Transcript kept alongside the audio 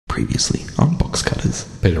Previously on Box Cutters.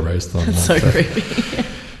 Peter Rosethorn. So creepy.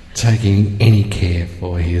 Taking any care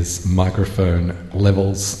for his microphone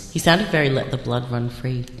levels. He sounded very Let the Blood Run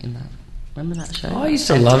Free in that. Remember that show? I used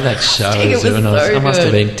to love that show. It was when I so must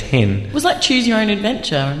have good. been 10. It was like Choose Your Own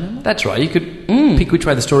Adventure, remember? That's right. You could pick which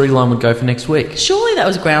way the storyline would go for next week. Surely that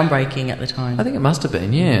was groundbreaking at the time. I think it must have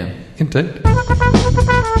been, yeah. Indeed.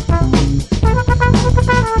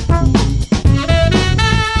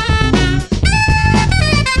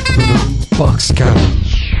 Box Cutter.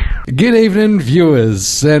 Good evening,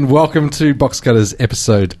 viewers, and welcome to Box Cutters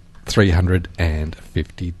episode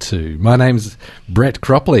 352. My name's Brett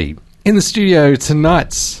Cropley. In the studio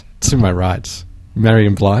tonight, to my right,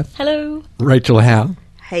 Marion Blythe, Hello. Rachel Howe,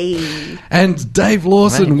 Hey. and Dave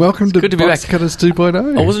Lawson. Mate, Welcome it's to good to be Box back. Cutters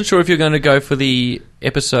 2.0. I wasn't sure if you were going to go for the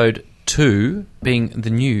episode 2 being the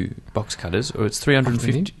new Box Cutters, or it's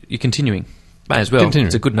 350. You're continuing. May as well. Continuing.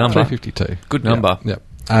 It's a good number. 352. Good number. Yep.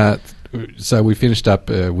 So we finished up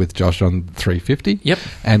with Josh on 350. Yep.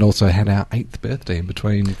 And also had our 8th birthday in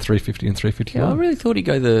between 350 and 351. Yeah, I really thought he'd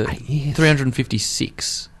go the 8 years.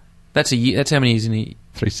 356. That's a year. That's how many years in a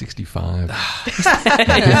 365.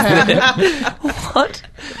 What?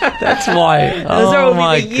 That's why. Those Oh are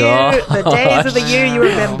my only god. the days of the year you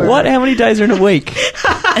remember. What? How many days are in a week?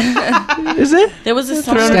 Is there? There was a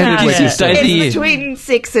song Standard about week. it. Days a year. It's between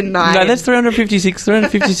 6 and 9. No, that's 356.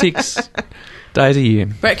 356 days a year.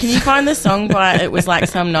 Brett, can you find the song by, it was like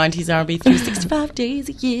some 90s R&B, 365 days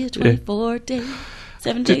a year, 24 days,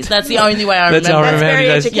 7 days. That's the only way I That's remember. how I That's remember very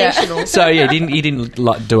those. educational. So yeah, you didn't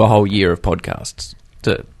like, do a whole year of podcasts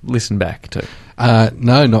to listen back to.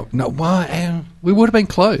 No. Why? We would have been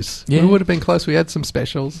close. Yeah. We would have been close. We had some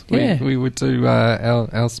specials. Yeah. We would do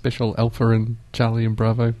our special Alpha and Charlie and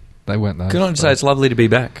Bravo. They weren't those. Can I just say it's lovely to be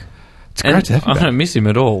back. It's great to have you I back. don't miss him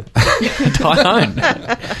at all. I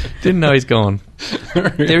don't. Didn't know he's gone.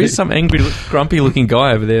 There is some angry, grumpy looking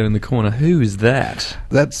guy over there in the corner. Who is that?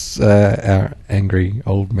 That's our angry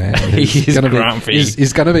old man. He is gonna grumpy.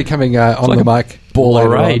 He's going to be coming on like the mic. Ball of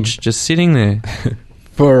later on rage, just sitting there.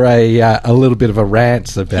 for a little bit of a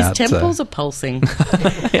rant about. His temples are pulsing.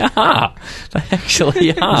 They are. They actually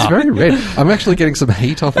It's are. very red. I'm actually getting some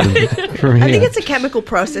heat off him from here. I think it's a chemical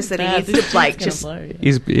process that he Bad. needs to, like, It's just... gonna blow.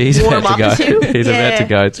 He's Warm about to up go. to? He's about to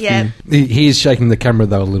go. It's Yeah. He is shaking the camera,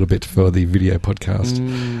 though, a little bit for the video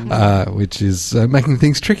podcast, which is making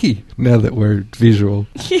things tricky now that we're visual.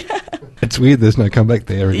 Yeah. It's weird there's no comeback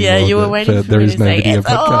there anymore. Yeah, you were that, waiting for there me is to no say video it's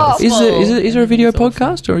podcast. Is there a video It's awful.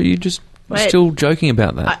 podcast, or are you just Wait. still joking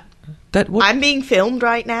about that? What? I'm being filmed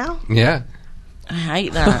right now. Yeah. I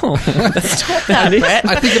hate that. Oh. Stop that, Brett.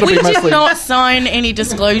 I think it'll We be did mostly... not sign any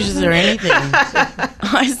disclosures or anything.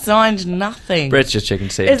 I signed nothing. Brett's just checking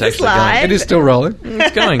to see if Is it's this actually live? It is still rolling. going.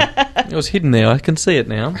 It's going. It was hidden there. I can see it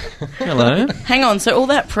now. Hello. Hang on, so all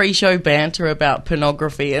that pre-show banter about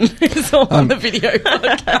pornography and it's all on the video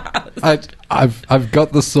podcast. I've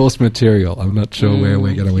got the source material. I'm not sure where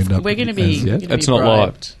we're going to end up. We're going to be, as yet. gonna It's be not live.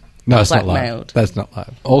 bribed. No, it's not live. blackmailed. That's not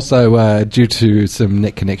live. Also, due to some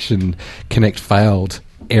net connection connect failed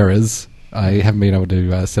errors, I haven't been able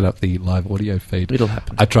to set up the live audio feed. It'll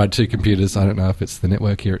happen. I tried 2 computers. I don't know if it's the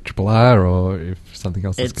network here at Triple R or if something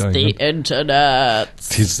else is It's going the on. internet.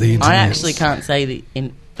 Tis the I internet. actually can't say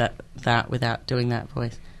that without doing that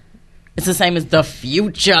voice. It's the same as the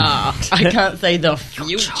future. I can't say the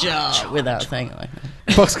future without saying it like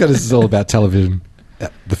that. Box Cutters is all about television,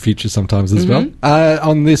 the future sometimes as well.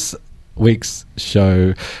 On this week's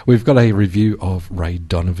show, we've got a review of Ray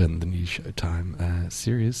Donovan, the new Showtime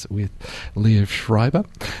series with Liev Schreiber.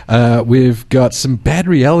 We've got some bad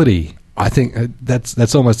reality. I think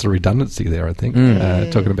that's almost a redundancy there. I think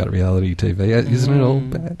talking about reality TV, isn't it all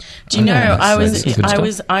bad? Do you know? I That's good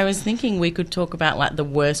stuff. was thinking we could talk about like the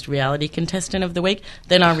worst reality contestant of the week.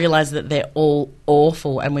 Then I realised that they're all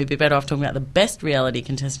awful, and we'd be better off talking about the best reality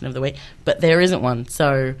contestant of the week. But there isn't one,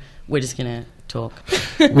 so we're just gonna talk.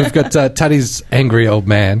 We've got Taddy's angry old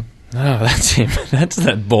man. Oh, that's him. That's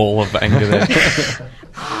that ball of anger there.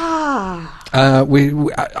 Ah.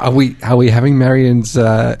 We are we having Marion's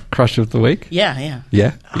crush of the week? Yeah.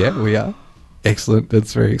 Yeah, we are. Excellent.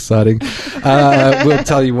 That's very exciting. We'll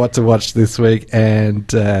tell you what to watch this week, and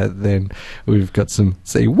then we've got some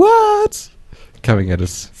Say What coming at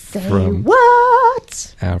us from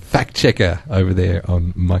What? our fact checker over there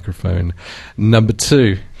on microphone number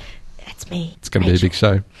 2. That's me. It's going to be a big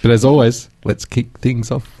show. But as always, let's kick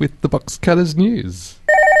things off with the Box Cutters news.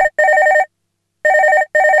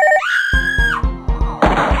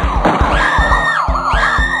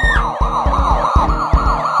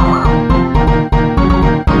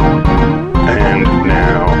 And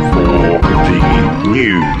now for the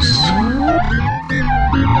news.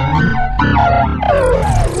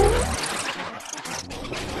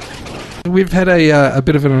 we've had a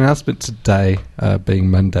bit of an announcement today, being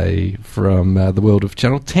Monday, from the world of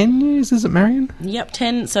Channel 10 News, is it, Marion? Yep,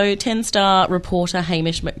 10-star reporter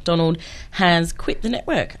Hamish MacDonald has quit the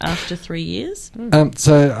network after 3 years.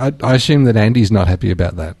 So I assume that Andy's not happy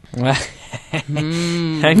about that.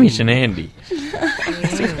 Hamish and Andy.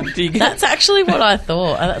 Do you get- That's actually what I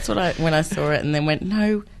thought. That's what when I saw it and then went,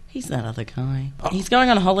 no, he's that other guy. He's going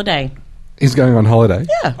on holiday. He's going on holiday?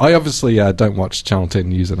 Yeah. I obviously don't watch Channel 10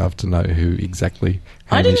 News enough to know who exactly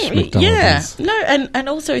Hamish MacDonald is. No, and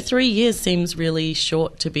also 3 years seems really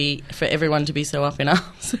short for everyone to be so up in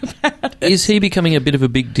arms about it. Is he becoming a bit of a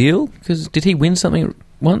big deal? Because did he win something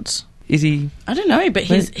once? Is he? I don't know, but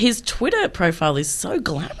his Twitter profile is so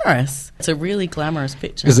glamorous. It's a really glamorous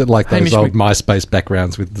picture. Is it like those Hamish old MySpace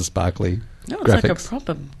backgrounds with the sparkly No, it's graphics? like a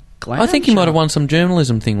proper glam I think he might have shot. won some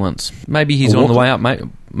journalism thing once. Maybe he's A on the what? way up.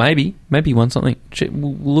 Maybe he won something.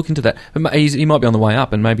 We'll look into that. But he might be on the way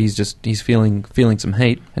up, and maybe he's feeling some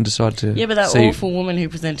heat and decided to. Yeah, but that see. awful woman who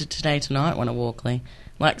presented Today Tonight won a Walkley.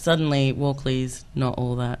 Like, suddenly Walkley's not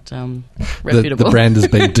all that reputable. The brand has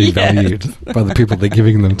been devalued Yes. by the people they're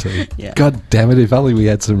giving them to. Yeah. God damn it, if only we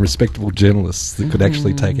had some respectable journalists that could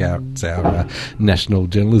actually take out our National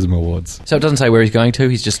Journalism Awards. So it doesn't say where he's going to.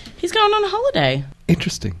 He's just. He's going on a holiday.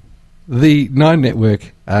 Interesting. The Nine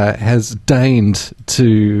Network has deigned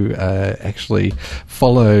to actually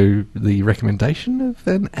follow the recommendation of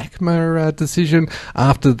an ACMA decision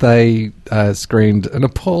after they screened an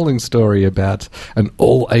appalling story about an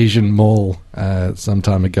all-Asian mall some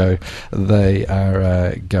time ago. They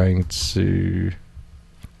are going to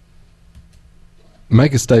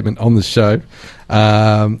make a statement on the show,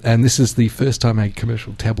 and this is the first time a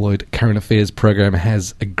commercial tabloid current affairs program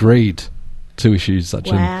has agreed to issue such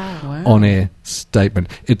an Wow. on-air statement.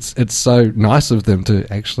 It's so nice of them to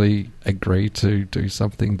actually agree to do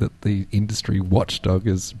something that the industry watchdog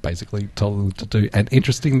has basically told them to do, and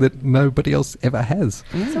interesting that nobody else ever has.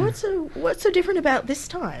 So what's so different about this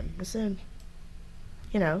time?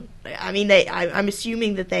 I mean, I'm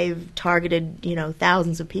assuming that they've targeted,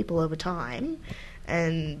 thousands of people over time,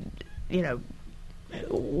 and,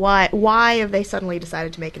 why have they suddenly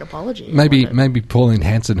decided to make an apology? Maybe Pauline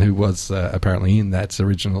Hanson, who was apparently in that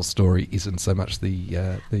original story, isn't so much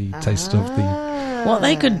the taste of the... What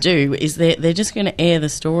they could do is they're just going to air the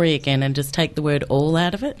story again and just take the word all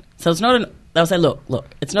out of it. So it's not they'll say, look,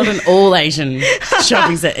 it's not an all Asian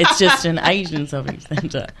shopping centre. It's just an Asian shopping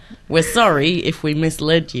centre. We're sorry if we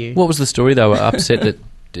misled you. What was the story? They were upset that.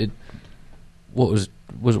 What was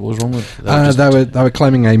wrong with? They were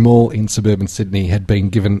claiming a mall in suburban Sydney had been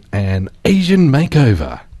given an Asian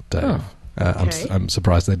makeover, Dave. Oh. Okay. I'm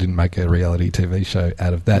surprised they didn't make a reality TV show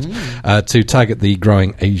out of that. To target the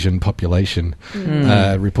growing Asian population,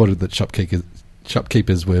 reported that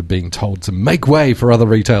shopkeepers were being told to make way for other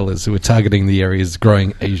retailers who were targeting the area's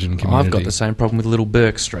growing Asian community. I've got the same problem with Little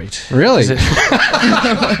Burke Street. Really? Is it-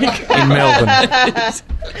 in Melbourne.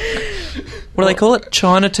 What do they call it?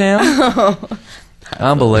 Chinatown?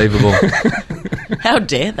 Unbelievable. How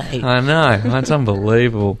dare they? I know. That's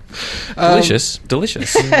unbelievable. Delicious.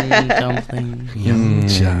 Dumpling.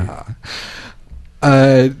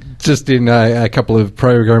 Just in a couple of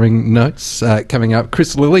programming notes coming up,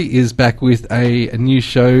 Chris Lilly is back with a new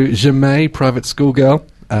show, Jemay, Private Schoolgirl,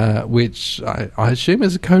 which I assume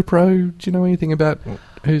is a co-pro. Do you know anything about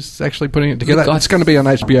who's actually putting it together? Look, It's going to be on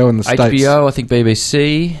HBO in the States. HBO, I think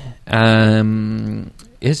BBC.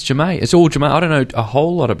 It's Jemay. It's all Jemay. I don't know a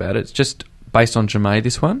whole lot about it. It's just based on Jemay,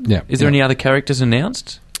 this one. Yeah. Is there any other characters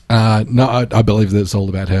announced? No, I believe that it's all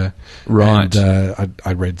about her. Right. And,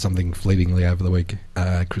 I read something fleetingly over the week,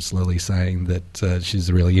 Chris Lilly saying that she's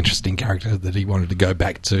a really interesting character that he wanted to go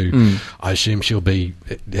back to. I assume she'll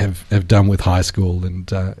have done with high school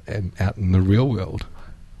and out in the real world.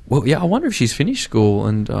 Well, yeah, I wonder if she's finished school,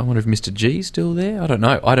 and I wonder if Mr. G's still there. I don't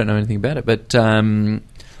know. I don't know anything about it, but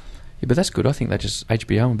yeah, but that's good. I think they just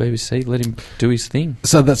HBO and BBC let him do his thing.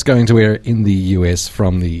 So that's going to air in the US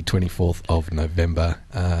from the 24th of November.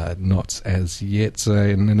 Not as yet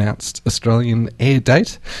an announced Australian air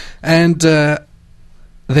date. And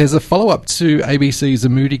there's a follow-up to ABC's A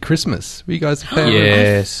Moody Christmas. Were you guys a fan?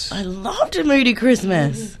 Yes. I loved A Moody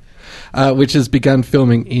Christmas. Which has begun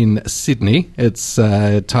filming in Sydney. It's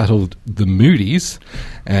titled The Moodies,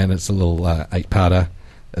 and it's a little 8-parter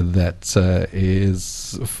that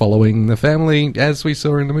is following the family as we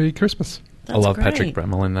saw in The Moody Christmas. I love great. Patrick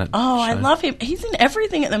Brammall in that. Oh, I show. love him. He's in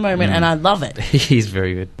everything at the moment, and I love it. He's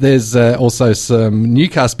very good. There's also some new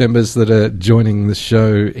cast members that are joining the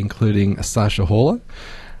show, including Sasha Haller,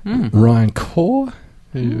 Ryan Kaur,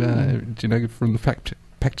 who do you know from the Pact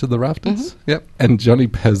to the Rafters? Yep, and Johnny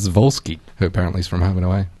Pazvolsky, who apparently is from Home and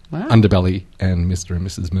Away. Wow. Underbelly and Mr. and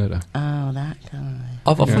Mrs. Murder. Oh, that guy.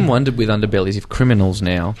 I've often wondered with Underbellies if criminals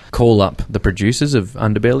now call up the producers of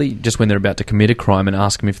Underbelly just when they're about to commit a crime and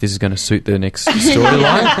ask them if this is going to suit the next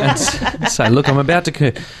storyline and say, look, I'm about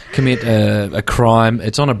to commit a crime.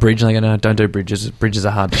 It's on a bridge. And they go, no, don't do bridges. Bridges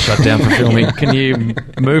are hard to shut down for filming. Can you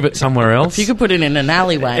move it somewhere else? If you could put it in an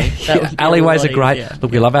alleyway, that would be alleyways a lot are great. easier.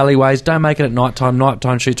 Look, we love alleyways. Don't make it at night time.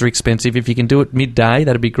 Nighttime shoots are expensive. If you can do it midday,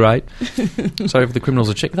 that'd be great. So if the criminals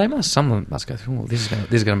are checked, some of them must go, oh, this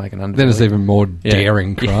is going to make an Underbelly. Then it's even more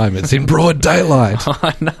daring crime. It's in broad daylight.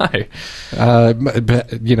 I know.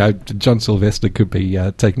 But, John Sylvester could be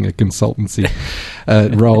taking a consultancy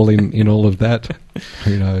role in all of that.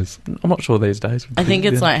 Who knows? I'm not sure these days. I think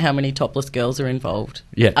it's like how many topless girls are involved.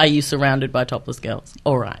 Yeah. Are you surrounded by topless girls?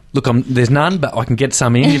 All right. Look, there's none, but I can get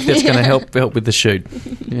some in if that's going to help with the shoot.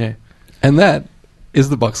 Yeah. And that is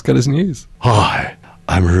the Box Cutters News. Hi,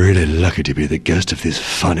 I'm really lucky to be the guest of this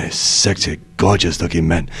funny, sexy, gorgeous-looking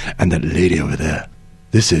man and that lady over there.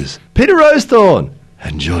 This is Peter Rosethorn,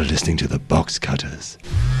 and you're listening to the Box Cutters.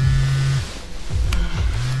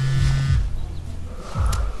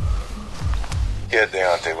 Yeah,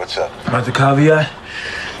 Deontay, what's up? About the caveat?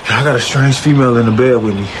 I got a strange female in the bed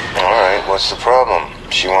with me. Alright, what's the problem?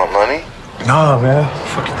 She want money? Nah, man.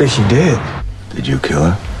 Fuck you think she did? Did you kill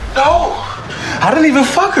her? No! I didn't even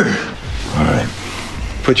fuck her. Alright.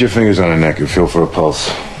 Put your fingers on her neck and feel for a pulse.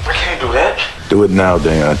 I can't do that. Do it now,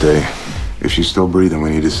 Deontay. If she's still breathing, we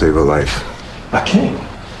need to save her life. I can't.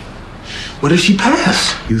 What if she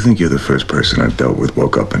passed? You think you're the first person I've dealt with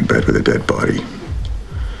woke up in bed with a dead body.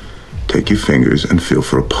 Take your fingers and feel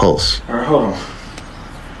for a pulse. Alright, hold on.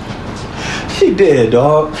 She dead,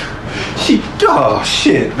 dog. Oh,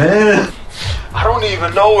 shit, man. I don't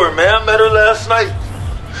even know her, man. I met her last night.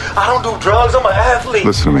 I don't do drugs. I'm an athlete.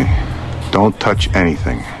 Listen to me. Don't touch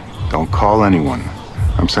anything. Don't call anyone.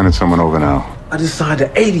 I'm sending someone over now. I just signed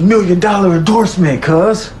an $80 million endorsement,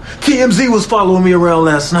 cuz. TMZ was following me around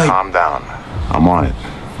last night. Calm down. I'm on it.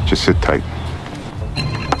 Just sit tight.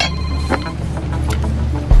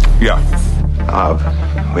 Yeah.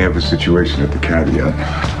 We have a situation at the caveat.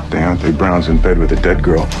 Deontay Brown's in bed with a dead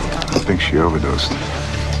girl. I think she overdosed.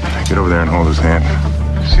 Get over there and hold his hand.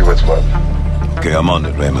 See what's what. Okay, I'm on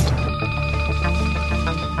it, Raymond.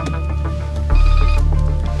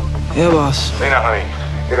 Yeah, boss. Lena, honey,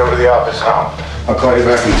 get over to the office now. I'll call you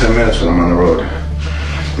back in 10 minutes when I'm on the road.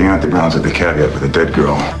 Deontay Brown's at the caveat with a dead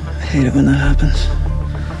girl. I hate it when that happens.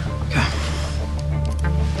 Okay.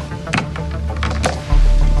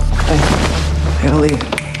 Hey, I gotta leave.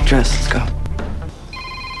 Dress, let's go.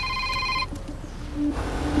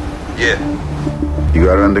 Yeah. You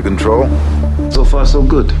got it under control? So far, so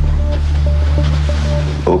good.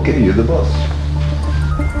 Okay, you're the boss.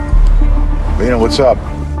 Lena, what's up?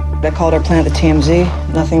 I called our plant the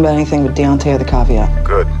TMZ. Nothing about anything but Deontay or the caveat.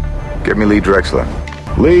 Good. Get me Lee Drexler.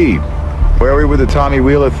 Lee, where are we with the Tommy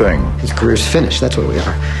Wheeler thing? His career's finished, that's where we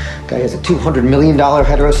are. Guy has a $200 million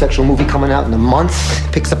heterosexual movie coming out in a month.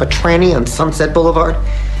 Picks up a tranny on Sunset Boulevard.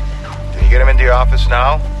 Can you get him into your office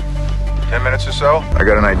now? 10 minutes or so? I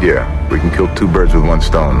got an idea. We can kill two birds with one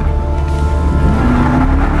stone.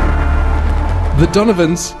 The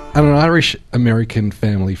Donovans are an Irish-American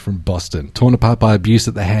family from Boston, torn apart by abuse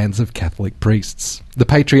at the hands of Catholic priests. The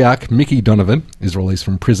patriarch, Mickey Donovan, is released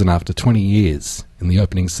from prison after 20 years in the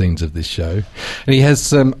opening scenes of this show, and he has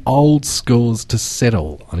some old scores to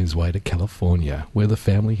settle on his way to California, where the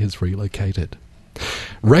family has relocated.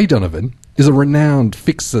 Ray Donovan is a renowned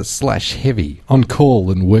fixer/heavy, on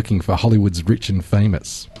call and working for Hollywood's rich and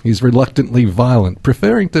famous. He's reluctantly violent,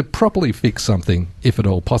 preferring to properly fix something, if at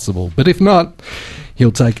all possible, but if not,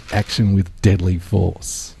 he'll take action with deadly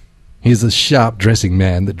force. He's a sharp dressing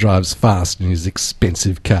man that drives fast in his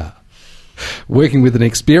expensive car, working with an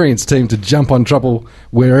experienced team to jump on trouble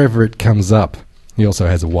wherever it comes up. He also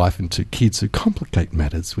has a wife and two kids who complicate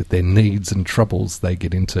matters with their needs and troubles they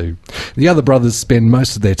get into. The other brothers spend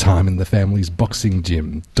most of their time in the family's boxing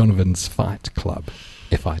gym, Donovan's Fight Club,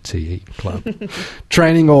 F-I-T-E Club,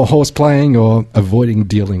 training or horseplaying or avoiding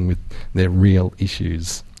dealing with their real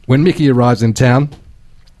issues. When Mickey arrives in town,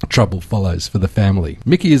 trouble follows for the family.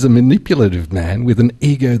 Mickey is a manipulative man with an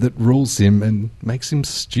ego that rules him and makes him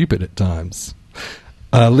stupid at times.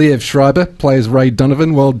 Liev Schreiber plays Ray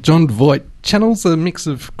Donovan, while John Voight channels a mix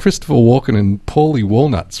of Christopher Walken and Paulie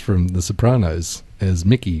Walnuts from The Sopranos as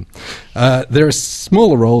Mickey. There are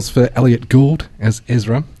smaller roles for Elliot Gould as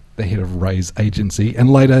Ezra, the head of Ray's agency,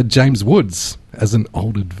 and later James Woods as an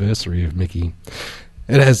old adversary of Mickey.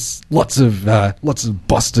 It has lots of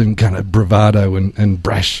Boston kind of bravado and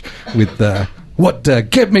brash with get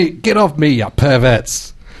off me, you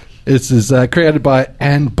perverts. This is created by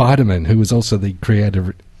Ann Biderman, who was also the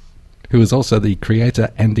creator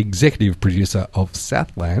and executive producer of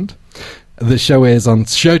Southland. The show airs on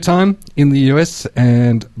Showtime in the US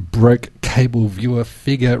and broke cable viewer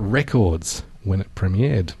figure records when it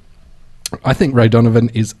premiered. I think Ray Donovan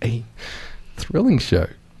is a thrilling show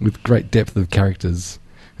with great depth of characters.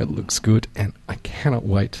 It looks good, and I cannot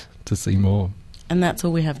wait to see more. And that's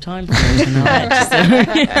all we have time for tonight.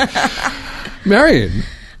 Marion,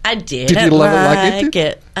 I didn't did you love it like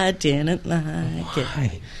it. I didn't like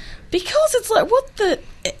it. Because it's like,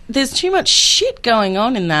 there's too much shit going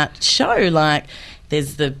on in that show. Like,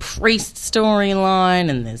 there's the priest storyline,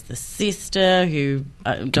 and there's the sister who,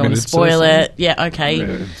 don't want to spoil suicide. it. Yeah, okay.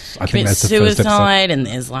 I think that's the first suicide, and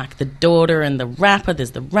there's like the daughter and the rapper.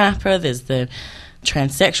 There's the rapper, there's the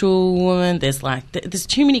transsexual woman. There's like, there's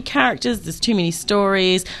too many characters, there's too many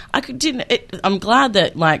stories. I'm glad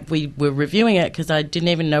that like we were reviewing it because I didn't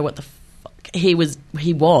even know what the fuck he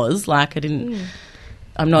was. Like, I didn't.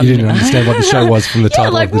 I'm not. You didn't understand what the show was from the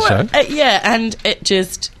title of the show? And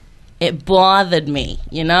it bothered me,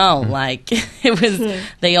 like it was,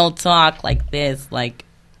 they all talk like this, like,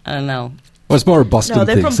 I don't know. Well, it's more a Boston thing. No,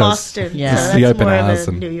 they're thing, from so Boston. Yeah. So It's the that's open more of house a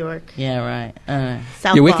and- New York. Yeah, right.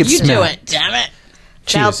 South Yeah, we could Boston. You do smell it, damn it.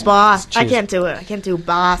 South Boston. I Cheers. can't do it. I can't do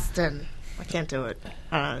Boston. I can't do it.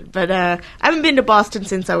 But I haven't been to Boston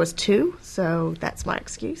since I was 2, so that's my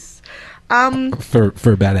excuse. For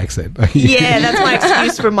a bad accent. Yeah, that's my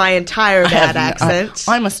excuse for my entire bad accent.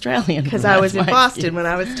 I'm Australian. Because I was in Boston when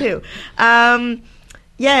I was 2.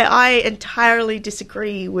 Yeah, I entirely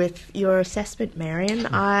disagree with your assessment, Marion.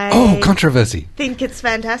 Controversy. Think it's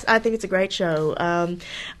fantastic. I think it's a great show.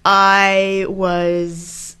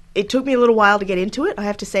 It took me a little while to get into it. I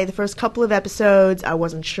have to say, the first couple of episodes, I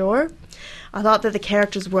wasn't sure. I thought that the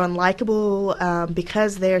characters were unlikable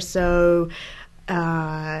because they're so...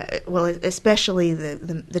 especially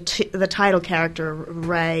the title character,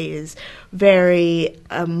 Ray, is very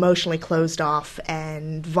emotionally closed off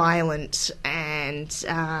and violent, and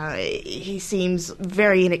he seems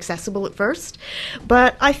very inaccessible at first.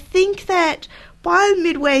 But I think that by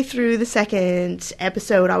midway through the second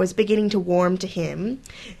episode, I was beginning to warm to him,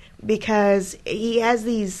 because he has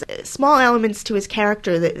these small elements to his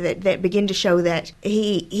character that begin to show that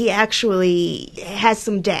he actually has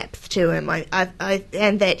some depth to him.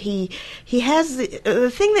 And that he has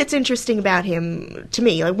the thing that's interesting about him, to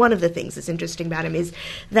me, like one of the things that's interesting about him is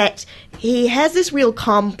that he has this real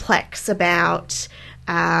complex about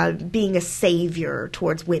being a savior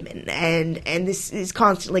towards women, and this is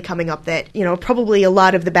constantly coming up that, probably a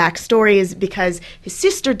lot of the backstory is because his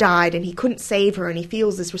sister died and he couldn't save her, and he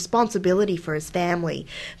feels this responsibility for his family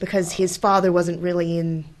because his father wasn't really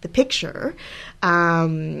in the picture.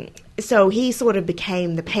 So he sort of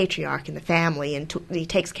became the patriarch in the family, and he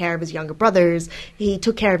takes care of his younger brothers. He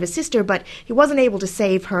took care of his sister, but he wasn't able to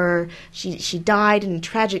save her. She died in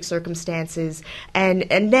tragic circumstances, and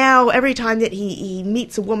now every time that he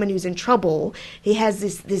meets a woman who's in trouble, he has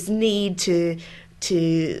this need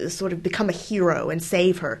to sort of become a hero and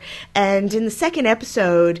save her. And in the second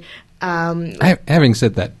episode... having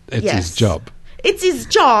said that, it's his job. It's his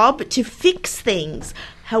job to fix things.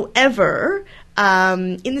 However...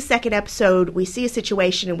 in the second episode, we see a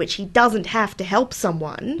situation in which he doesn't have to help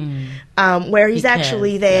someone, where he's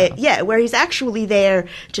actually there. Yeah, where he's actually there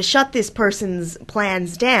to shut this person's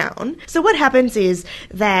plans down. So what happens is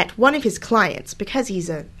that one of his clients, because he's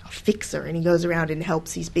a fixer and he goes around and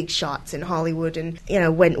helps these big shots in Hollywood, and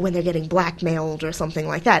when they're getting blackmailed or something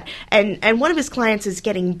like that, and one of his clients is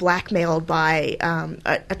getting blackmailed by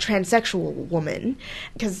a transsexual woman,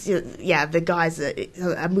 because the guy's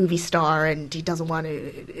a movie star and he doesn't want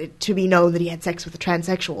to be known that he had sex with a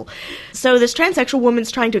transsexual. So this transsexual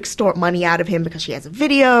woman's trying to extort money out of him because she has a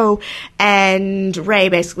video, and Ray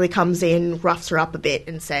basically comes in, roughs her up a bit,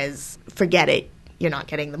 and says, "Forget it. You're not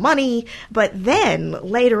getting the money." But then,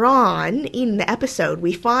 later on in the episode,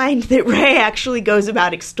 we find that Ray actually goes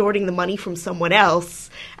about extorting the money from someone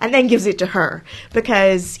else and then gives it to her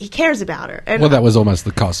because he cares about her. And that was almost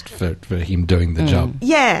the cost for him doing the job.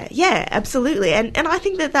 Yeah, absolutely. And I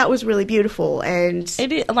think that was really beautiful. And I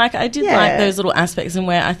did like those little aspects, and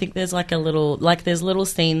where I think there's like there's little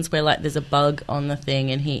scenes where like there's a bug on the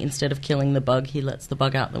thing, and he, instead of killing the bug, he lets the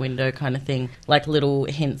bug out the window, kind of thing. Like little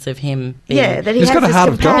hints of him being... that he got a heart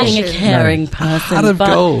of gold. Being a caring person. Heart of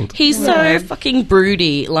gold. He's so fucking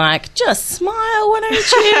broody. Like, just smile, why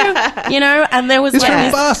don't you? And there was He's from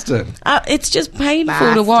this... Boston. It's just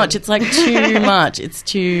painful to watch. It's like too much. It's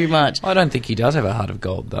too much. I don't think he does have a heart of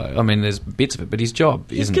gold, though. I mean, there's bits of it, but his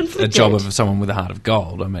job isn't conflicted. a job of someone with a heart of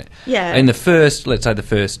gold. I mean, Yeah. in the first, let's say the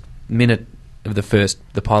first minute of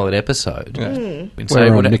the pilot episode. Yeah. And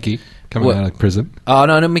We're what- on Mickey coming out of prison. Oh,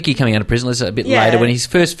 no, Mickey coming out of prison. Let's a bit Yeah. later when his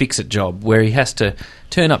first fix-it job where he has to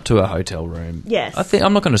turn up to a hotel room. Yes. I think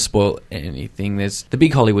I'm not going to spoil anything. There's the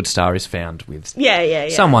big Hollywood star is found with Yeah.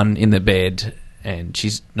 someone in the bed and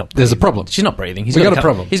she's not breathing. There's a problem. She's not breathing. We got a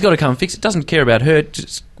problem. He's got to come fix it. Doesn't care about her.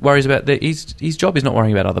 Just worries about his job is not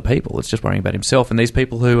worrying about other people. It's just worrying about himself and these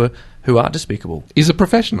people who are despicable. He's a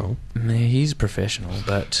professional. He's a professional,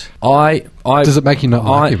 but I Does it make you not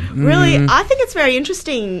like him? Really, I think it's very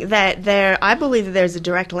interesting that I believe that there's a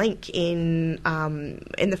direct link in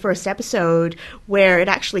the first episode where it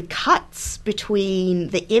actually cuts between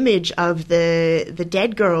the image of the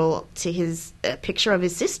dead girl to his picture of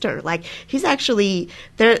his sister. Like he's actually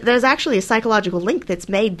there's actually a psychological link that's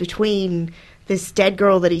made between this dead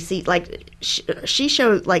girl that he sees, like she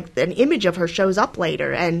shows, like an image of her shows up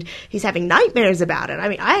later, and he's having nightmares about it. I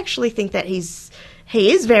mean, I actually think that he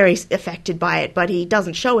is very affected by it, but he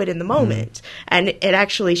doesn't show it in the moment, and it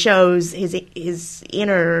actually shows his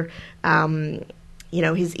inner.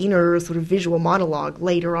 His inner sort of visual monologue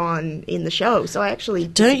later on in the show. So I actually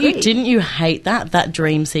didn't you hate that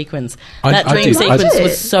dream sequence? I That dream did. sequence I did.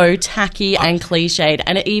 was so tacky and cliched,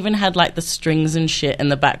 and it even had like the strings and shit in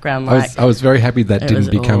the background. I was very happy that It didn't was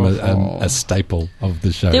become awful. a staple of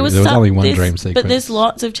the show. there was only one this- dream sequence. but there's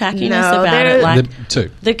lots of tackiness No, about there- it. Like Two.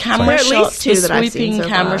 the camera There are at least shots, two the that I've seen sweeping so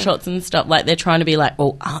camera far. shots and stuff. Like they're trying to be like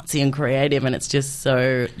all artsy and creative, and it's just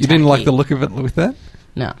so. You didn't like tacky. the look of it with that?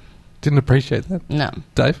 No, Didn't appreciate that? no.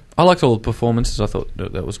 Dave? I liked all the performances. I thought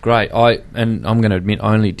that was great. I'm going to admit,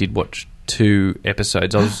 I only did watch 2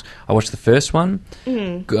 episodes. I watched the first one.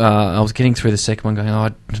 I was getting through the second one, going, I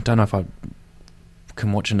don't know if I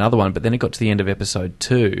can watch another one. But then it got to the end of episode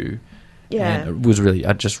 2. Yeah. And it was really,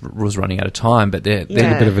 I just was running out of time. But Yeah. A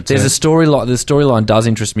bit of a there's turn. a storyline. The storyline does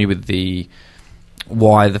interest me with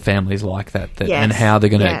why the family's like that Yes. and how they're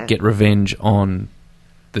going to Yeah. get revenge on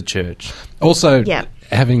the church. Also, Yeah.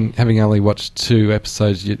 having only watched 2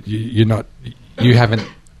 episodes, you haven't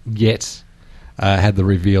yet had the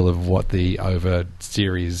reveal of what the over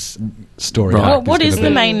series story. Right. arc What is gonna the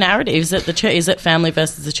be. main narrative? Is it the church? Is it family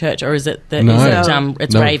versus the church, or is it No.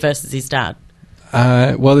 it's No. Ray versus his dad?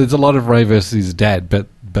 Well, there's a lot of Ray versus his dad,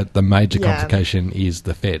 but the major Yeah. complication is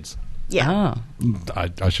the feds. Yeah. Oh.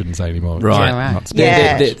 I shouldn't say anymore. Right. Yeah, right. Not spoil-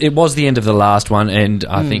 Yeah. It was the end of the last one, and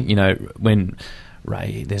I think, when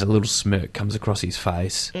Ray, there's a little smirk comes across his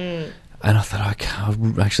face, and I thought,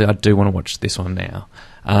 I do want to watch this one now,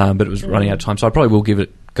 but it was running out of time, so I probably will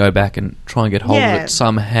go back and try and get hold of Yeah. it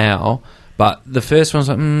somehow. But the first one was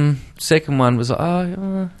like, second one was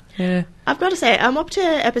like, yeah. I've got to say, I'm up to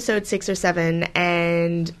episode 6 or 7,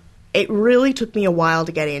 and it really took me a while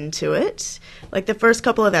to get into it. Like, the first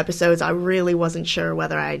couple of episodes, I really wasn't sure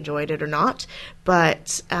whether I enjoyed it or not.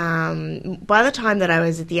 But by the time that I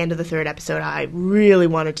was at the end of the 3rd episode, I really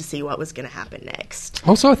wanted to see what was going to happen next.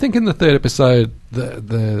 Also, I think in the 3rd episode,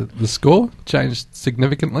 the score changed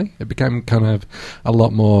significantly. It became kind of a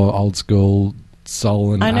lot more old school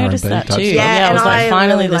soul and I R&B noticed that type too. stuff. Yeah, I and was like, I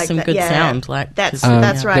finally, really there's like some that. good Yeah. sound. Like That's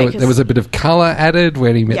 'cause- right. There was a bit of colour added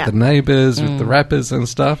when he met Yeah. the neighbours with the rappers and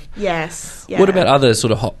stuff. Yes. Yeah. What about other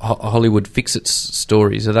sort of Hollywood fix-it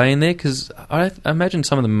stories? Are they in there? Because I imagine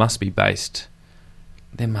some of them must be based.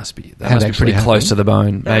 They must be actually pretty close happened. to the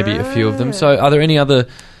bone. Maybe a few of them. So, are there any other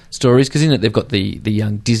stories? Because in it they've got the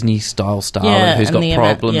young Disney style star Yeah, who's and got the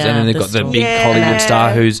problems, and then they've got the story. big Yeah. Hollywood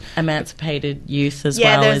star who's emancipated youth as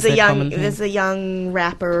Yeah, well. there's is a a young common thing. there's a young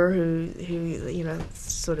rapper who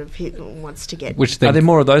sort of wants to get. Which Are thing? there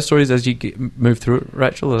more of those stories as you move through it,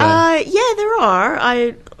 Rachel? Or Yeah, there are.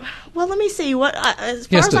 Let me see. What as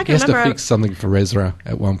He far has as I to can remember. fix something for Ezra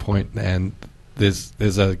at one point, and there's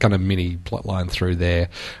a kind of mini plot line through there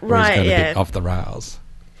where Right, he's going a yeah. bit off the rails.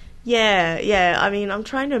 Yeah. I mean, I'm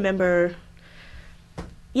trying to remember.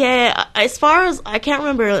 Yeah, as far as I can't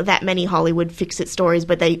remember that many Hollywood fix-it stories,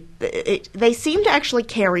 but they seem to actually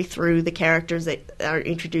carry through the characters that are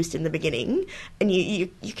introduced in the beginning, and you're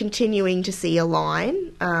continuing to see a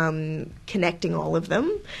line connecting all of them.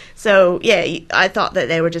 So yeah, I thought that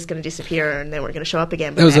they were just going to disappear and they weren't going to show up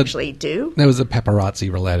again, but they actually do. There was a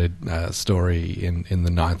paparazzi-related story in the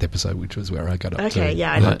 9th episode, which was where I got up to. Okay,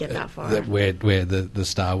 yeah, I didn't get that far. Where the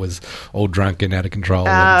star was all drunk and out of control,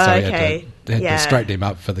 Oh, and so okay. he had Yeah. to straighten him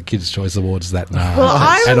up for the Kids' Choice Awards that night, Well,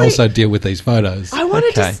 I and really- also deal with these photos. I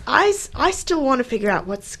wanted Okay. to. I still want to figure out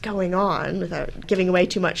what's going on without giving away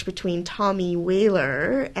too much between Tommy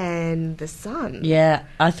Wheeler and and the son. Yeah,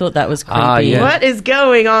 I thought that was creepy. Yeah. What is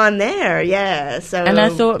going on there? Yeah, so... And I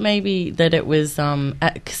thought maybe that it was...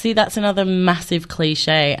 see, that's another massive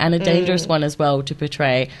cliche and a dangerous one as well to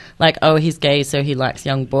portray. Like, oh, he's gay, so he likes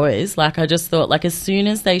young boys. Like, I just thought, like, as soon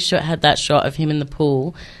as they had that shot of him in the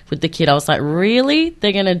pool with the kid, I was like, really?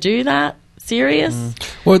 They're going to do that? Serious?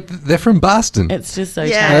 Well, they're from Boston. It's just so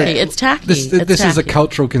Yeah. tacky. It's tacky. This It's is a tacky.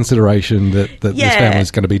 cultural consideration that this Yeah. family is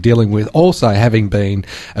going to be dealing with. Also, having been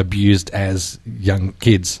abused as young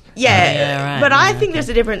kids. Yeah, right, but I yeah, think there's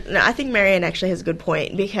a different... No, I think Marianne actually has a good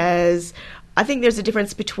point, because I think there's a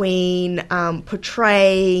difference between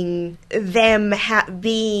portraying them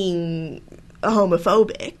being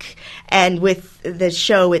homophobic and with the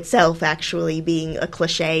show itself actually being a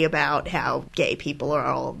cliche about how gay people are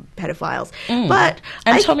all pedophiles. But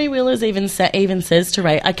And Tommy Wheeler's even says to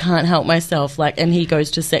Ray, I can't help myself, like, and he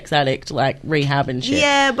goes to sex addict, like, rehab and shit.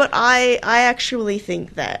 yeah, but I actually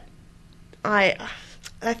think that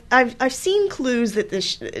I've seen clues that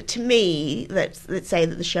to me that say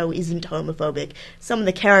that the show isn't homophobic. Some of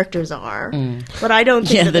the characters are, but I don't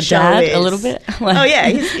think Yeah, that the show dad, is a little bit. Like- Oh yeah,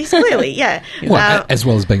 he's clearly Well, as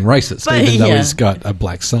well as being racist, but- even though Yeah. he's got a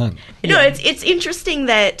black son. You know, it's interesting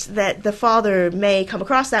that the father may come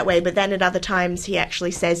across that way, but then at other times he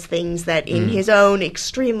actually says things that in his own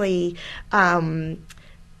extremely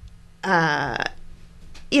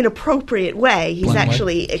inappropriate way, he's Blunt way.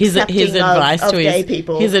 actually His accepting advice of to gay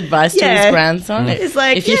people. his advice to Yeah. his grandson. It's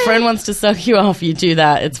like, if your yeah. friend wants to suck you off, you do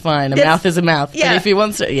that. It's fine. A Yes. mouth is a mouth. Yeah. But if he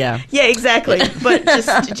wants to, yeah. Yeah, exactly. But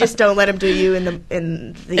just don't let him do you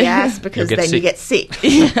in the ass, because You'll get then you sick. get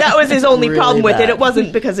sick. That was his only Really problem with it. bad. It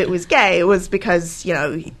wasn't because it was gay. It was because he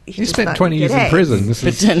He just spent thought 20 he'd years get in AIDS. prison. This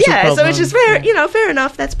is Potential Yeah, so problem. it's just fair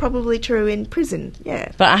enough. That's probably true in prison. Yeah.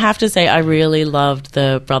 But I have to say, I really loved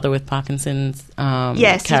the brother with Parkinson's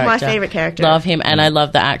Yes, he's my character. favourite character. Love him, and I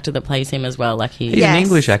love the actor that plays him as well. Like He's an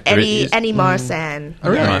English actor. Eddie Marsan. Oh,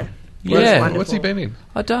 really? Right. He's Yeah. wonderful. What's he been in?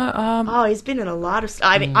 I don't. Oh, he's been in a lot of stuff.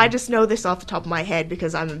 I mean, I just know this off the top of my head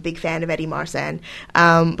because I'm a big fan of Eddie Marsan.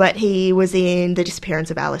 But he was in The Disappearance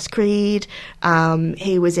of Alice Creed.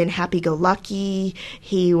 He was in Happy Go Lucky.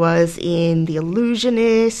 He was in The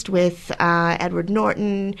Illusionist with Edward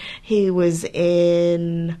Norton. He was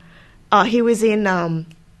in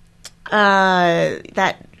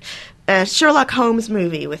that Sherlock Holmes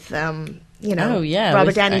movie with Oh, yeah, Robert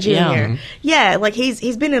with, Downey Jr. yeah. Yeah, like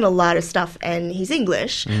he's been in a lot of stuff, and he's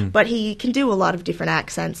English, but he can do a lot of different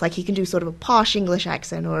accents. Like he can do sort of a posh English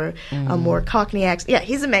accent or a more Cockney accent. Yeah,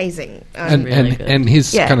 he's amazing. And, really good. and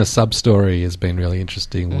his Yeah. kind of sub story has been really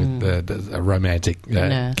interesting with the romantic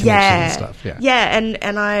connection and stuff. Yeah.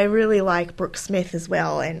 and I really like Brooke Smith as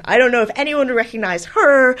well. And I don't know if anyone would recognize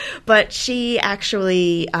her, but she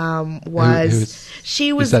actually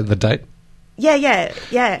she was Is that the date?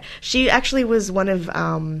 Yeah. She actually was one of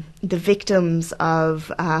the victims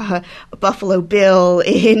of Buffalo Bill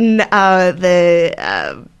in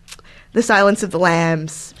the Silence of the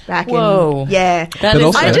Lambs back Whoa. in... Yeah. That But is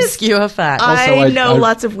also- an I just- obscure fact. Also, I know I-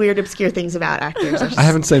 lots of weird, obscure things about actors. I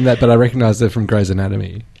haven't seen that, but I recognise her from Grey's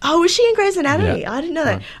Anatomy. Oh, was she in Grey's Anatomy? Yeah. I didn't know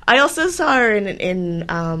that. Right. I also saw her in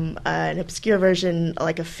an obscure version,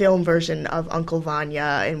 like a film version of Uncle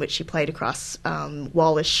Vanya, in which she played across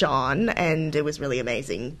Wallace Shawn, and it was really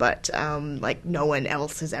amazing. But like no one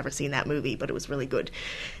else has ever seen that movie, but it was really good.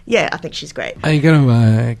 Yeah, I think she's great. Are you going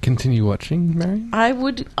to continue watching, Marion? I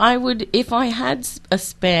would, if I had the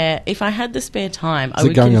spare time, I Is it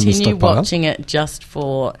would going on the continue stockpile? watching it just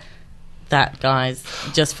for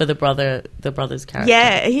just for the brother's character.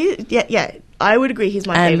 Yeah. I would agree. He's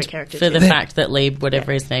my And favorite character. for too. the fact that Lieb,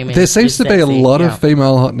 whatever his name is, There seems is to be a sexy. lot Yeah. of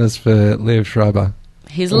female hotness for Liev Schreiber.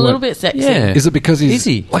 He's a little bit sexy. Yeah. Is it because he's... Is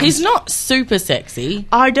he? like, He's not super sexy,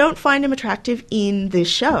 I don't find him attractive in this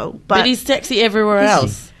show, but he's sexy everywhere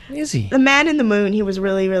else. Is he? The Man in the Moon. He was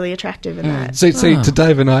really, really attractive in that. See, to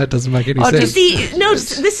Dave and I, it doesn't make any sense.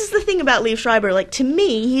 This is the thing about Liev Schreiber. Like, to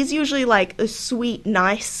me, he's usually like a sweet,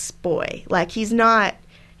 nice boy. Like, he's not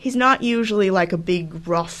usually like a big,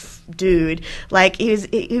 rough dude. Like,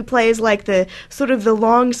 he plays like the sort of the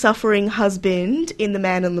long-suffering husband in The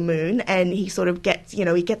Man on the Moon, and he sort of gets,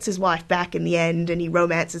 he gets his wife back in the end, and he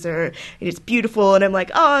romances her, and it's beautiful, and I'm like,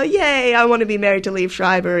 oh, yay, I want to be married to Liev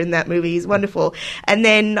Schreiber in that movie. He's wonderful. And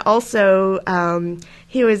then also,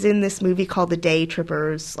 he was in this movie called The Day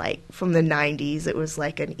Trippers, like, from the 90s. It was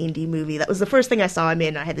like an indie movie. That was the first thing I saw him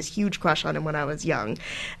in. I had this huge crush on him when I was young.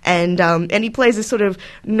 And he plays this sort of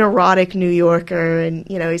neurotic New Yorker, and,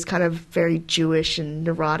 he's kind of very Jewish and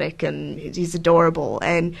neurotic, and he's adorable.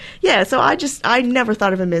 And, yeah, so I never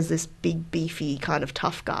thought of him as this big, beefy, kind of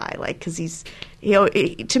tough guy, like, because he's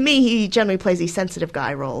to me, he generally plays these sensitive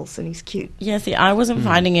guy roles, and he's cute. Yeah, see, I wasn't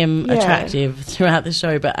finding him attractive throughout the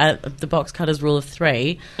show, but at the box cutters rule of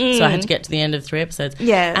 3, so I had to get to the end of 3 episodes.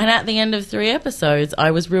 Yeah. And at the end of 3 episodes,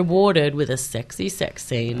 I was rewarded with a sexy sex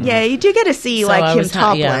scene. Yeah, you do get to see, So like, I him was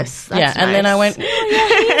topless. Yeah, That's and then I nice. went, oh,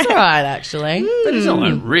 yeah, he's all right, actually. But he's not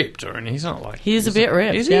like ripped or anything. He's not like... He's a bit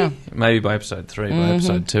ripped, Is he? yeah. Maybe by episode 3, by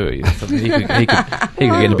episode 2, he could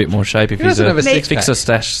get a bit more shape if he's doesn't have a a six-pack. fixer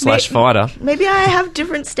slash fighter. Maybe I have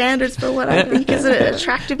different standards for what I think is an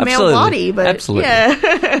attractive male Absolutely. body, but Absolutely.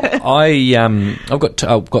 yeah. I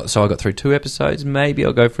got through 2 episodes. Maybe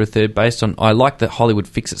I'll go for a third based on... I like the Hollywood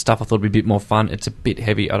fix-it stuff. I thought it'd be a bit more fun. It's a bit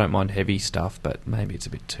heavy. I don't mind heavy stuff, but maybe it's a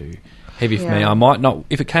bit too heavy for me. Yeah. I might not...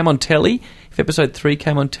 If it came on telly, if episode 3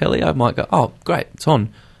 came on telly, I might go, oh, great, it's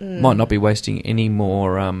on. Might not be wasting any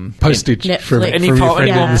more... Postage Netflix. from Any your more friend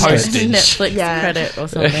in the States. postage. Netflix Yeah. credit or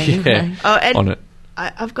something. Yeah. Oh, and on it.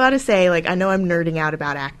 I've got to say, like, I know I'm nerding out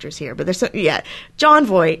about actors here, but John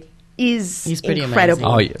Voight is He's pretty incredible.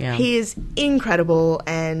 amazing. Oh, yeah. He is incredible,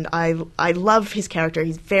 and I love his character.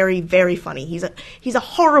 He's very, very funny. He's a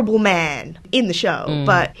horrible man in the show,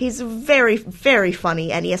 but he's very, very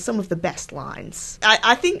funny, and he has some of the best lines.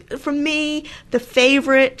 I think, for me, my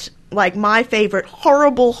favorite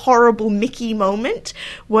horrible Mickey moment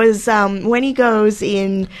was when he goes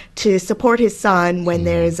in to support his son when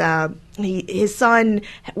there's his son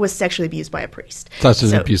was sexually abused by a priest. Such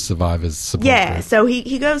as abuse survivors support Yeah, group. so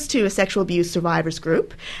he goes to a sexual abuse survivors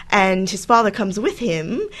group, and his father comes with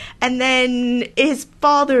him, and then his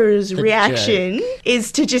father's reaction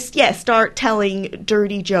is to just, start telling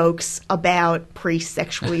dirty jokes about priests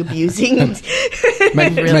sexually abusing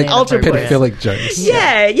Make altar boys. pedophilic jokes.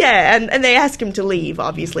 Yeah, and they ask him to leave,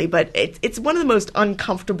 obviously, but it's one of the most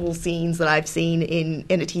uncomfortable scenes that I've seen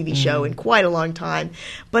in a TV show in quite a long time.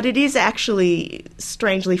 But it is actually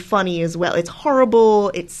strangely funny as well. It's horrible,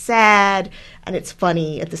 it's sad, and it's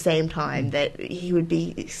funny at the same time that he would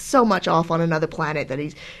be so much off on another planet that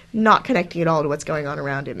he's not connecting at all to what's going on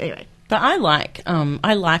around him. Anyway. But I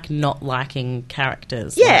like not liking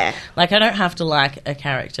characters. Yeah. Like I don't have to like a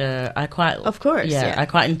character. Of course, yeah. I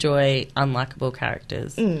quite enjoy unlikable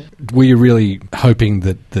characters. Were you really hoping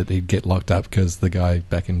that he'd get locked up because the guy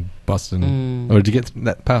back in Boston... Or did you get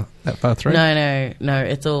that far through? No.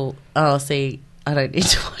 It's all... Oh, see, I don't need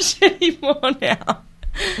to watch it anymore now.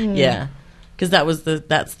 Yeah. Because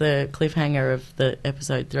that's the cliffhanger of the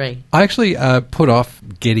episode 3. I actually put off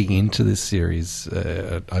getting into this series.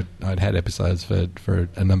 I'd had episodes for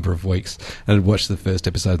a number of weeks, and I'd watched the first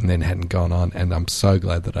episode and then hadn't gone on. And I'm so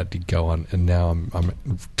glad that I did go on, and now I'm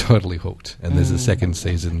totally hooked. And there's a second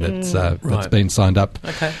season that's been signed up.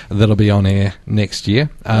 Okay. That'll be on air next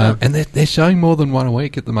year. And they're showing more than one a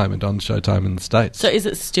week at the moment on Showtime in the States. So is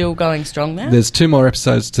it still going strong there? There's 2 more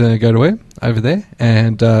episodes to go to air over there,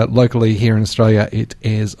 and locally here in Australia it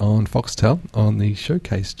airs on Foxtel on the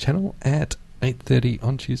Showcase channel at 8:30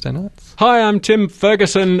 on Tuesday nights. Hi, I'm Tim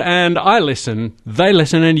Ferguson, and I listen, they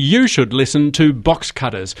listen, and you should listen to Box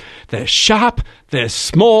Cutters. They're sharp, they're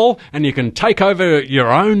small, and you can take over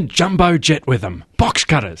your own jumbo jet with them. Box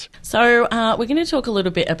Cutters. So we're going to talk a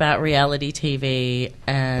little bit about reality TV,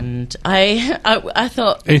 and I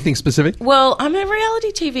thought... Anything specific? Well, I'm a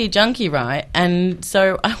reality TV junkie, right? And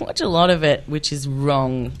so I watch a lot of it, which is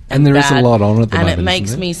wrong And there is a bad, lot on at the and moment, it makes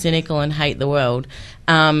isn't there? me cynical and hate the world.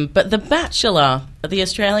 But The Bachelor, the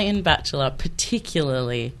Australian Bachelor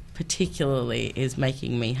particularly is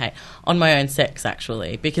making me hate on my own sex,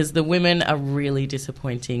 actually, because the women are really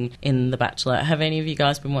disappointing in The Bachelor. Have any of you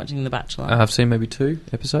guys been watching The Bachelor? I've seen maybe 2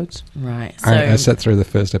 episodes. Right. So I sat through the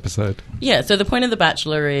first episode. yeah, so the point of The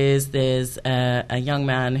Bachelor is there's a young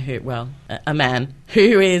man a man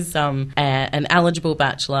who is an eligible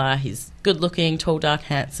bachelor. He's good looking, tall, dark,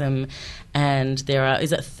 handsome, and there are,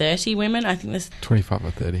 is it 30 women? I think there's 25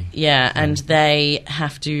 or 30. Yeah, and they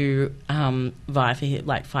have to fight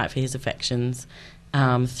for his affections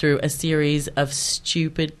through a series of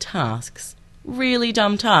stupid tasks. Really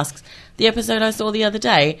dumb tasks. The episode I saw the other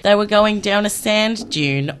day, they were going down a sand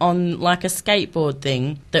dune on like a skateboard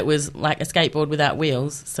thing that was like a skateboard without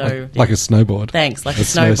wheels. So like a snowboard. Thanks, like a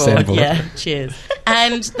snow snowboard. sandboard. Yeah, cheers.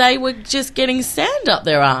 And they were just getting sand up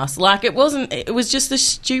their ass. Like it was just the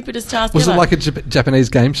stupidest task Was ever. it like a Japanese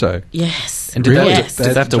game show? Yes. And did Really? Yes.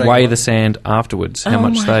 they have to weigh the sand afterwards? How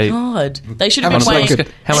much my they... God. They should have How been much weighing... like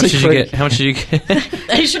a- How much did you secret- get? How much did you get?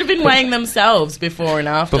 They should have been weighing themselves before and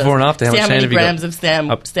after. Before and after, how See much how sand many have you got? grams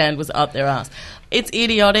of sand was up their ass. It's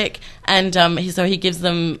idiotic, and so he gives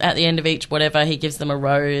them, at the end of each whatever, he gives them a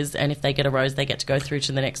rose, and if they get a rose, they get to go through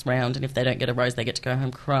to the next round, and if they don't get a rose, they get to go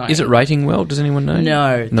home crying. Is it rating well? Does anyone know?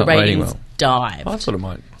 No, the Not rating ratings well. dived. I thought it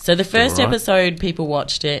might. So the first all right. episode, people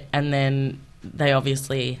watched it, and then they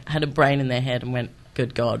obviously had a brain in their head and went,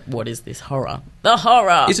 good God, what is this horror? The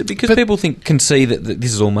horror! Is it because people can see that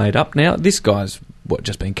this is all made up now? This guy's,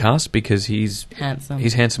 just been cast because he's... handsome.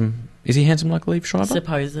 He's handsome. Is he handsome like Liev Schreiber?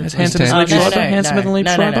 Supposedly. As handsome as Liev Schreiber? Handsomer than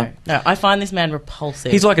Liev Schreiber? No, I find this man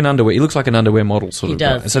repulsive. He's like an underwear... He looks like an underwear model, sort He of.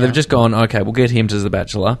 does, guy. So yeah. they've just gone, okay, we'll get him to The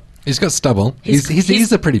Bachelor. He's got stubble.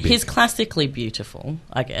 He's a pretty big. He's classically beautiful,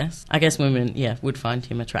 I guess. I guess women, would find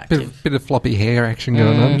him attractive. Bit of floppy hair action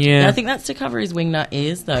going on. Yeah. I think that's to cover his wingnut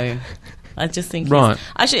ears, though. I just think Right.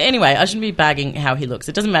 I shouldn't be bagging how he looks.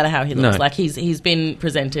 It doesn't matter how he looks. No. Like he's been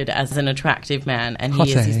presented as an attractive man, and Hot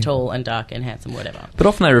he's air. tall and dark and handsome, whatever. But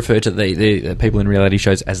often they refer to the people in reality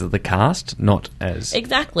shows as the cast, not as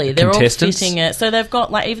Exactly, they're all contestants. fitting it. So they've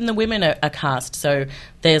got even the women are cast. So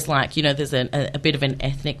there's there's a bit of an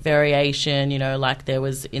ethnic variation. Like there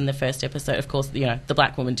was in the first episode. Of course, the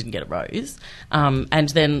black woman didn't get a rose, and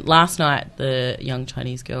then last night the young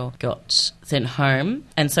Chinese girl got sent home,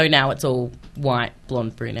 and so now it's all white,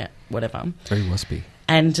 blonde, brunette, whatever. Very wispy.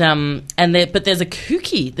 But there's a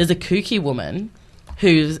kooky woman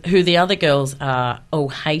who the other girls are all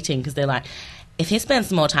hating because they're like, if he spends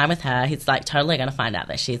some more time with her, he's totally going to find out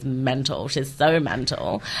that she's mental. She's so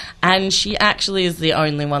mental, and she actually is the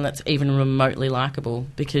only one that's even remotely likable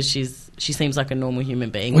because she seems like a normal human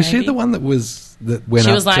being. Was she maybe. the one that went She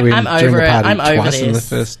up was like, to him I'm during over the it. party I'm over twice this. in the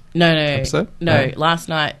first no, episode? no, last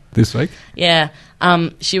night. This week? Yeah.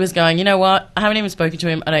 She was going, you know what? I haven't even spoken to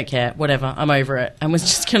him. I don't care. Whatever. I'm over it. And was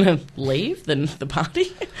just going to leave the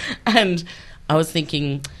party. And I was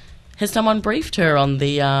thinking, has someone briefed her on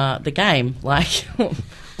the game?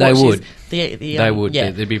 They would. They would.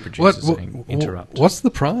 Yeah. There'd be producers saying, interrupt. What's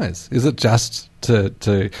the prize? Is it just to...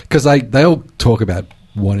 Because they all talk about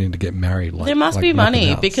wanting to get married. There must like be nothing money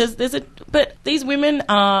else. because but these women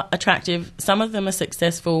are attractive. Some of them are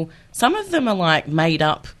successful. Some of them are made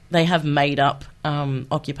up. They have made up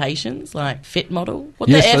occupations like fit model. What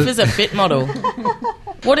the F is a fit model?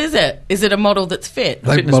 What is it? Is it a model that's fit?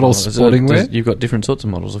 Like Fitness model models. sporting wear? You've got different sorts of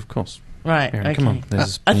models, of course. Right. Aaron, Okay. come on.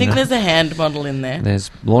 I think there's a hand model in there.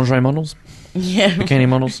 There's lingerie models, Yeah. bikini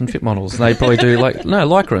models, and fit models. They probably do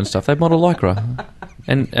Lycra and stuff. They model Lycra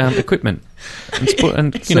and equipment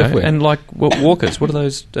and walkers. What are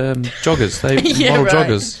those joggers? They Yeah, model right.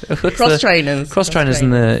 joggers. Cross trainers. Cross trainers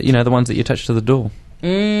and the ones that you attach to the door.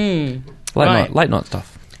 Mm. Right. Late night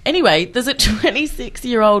stuff. Anyway, there's a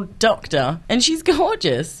 26-year-old doctor, and she's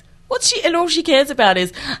gorgeous. And all she cares about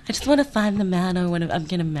is, I just want to find the man I'm going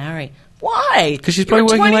to marry. Why? Because she's probably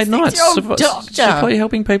working late nights. Doctor. She's probably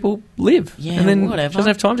helping people live. Yeah, and then whatever. she doesn't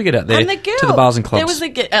have time to get out there And the girl, to the bars and clubs. There was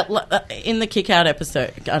in the kick-out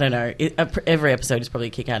episode, I don't know, every episode is probably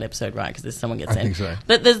a kick-out episode, right, because someone gets I sent. think so.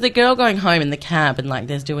 But there's the girl going home in the cab, and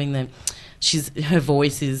there's doing her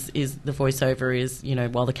voice is the voiceover is,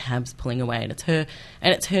 while the cab's pulling away, and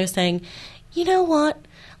it's her saying, you know what?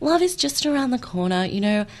 Love is just around the corner.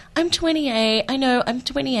 I'm 28. I know I'm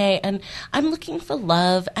 28 and I'm looking for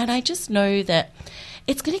love. And I just know that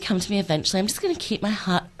it's going to come to me eventually. I'm just going to keep my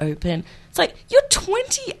heart open. It's like, you're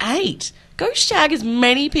 28. Go shag as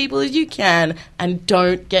many people as you can and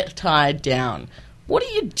don't get tied down. What are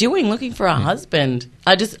you doing looking for a husband?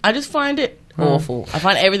 I just find it awful. I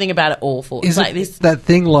find everything about it awful. Is it's it that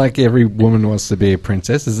thing like every woman wants to be a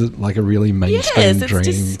princess? Is it like a really mainstream Yes, dream?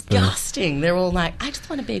 it's disgusting. They're all like, I just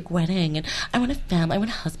want a big wedding and I want a family, I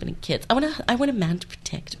want a husband and kids. I want a man to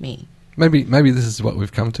protect me. Maybe this is what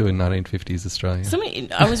we've come to in 1950s Australia.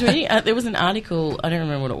 I was reading, there was an article, I don't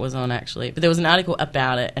remember what it was on actually, but there was an article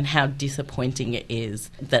about it and how disappointing it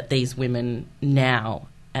is that these women now,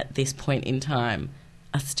 at this point in time,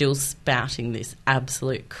 are still spouting this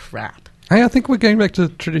absolute crap. Hey, I think we're going back to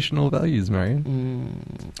traditional values,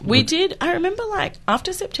 Marion. We did. I remember,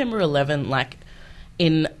 after September 11,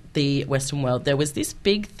 in the Western world, there was this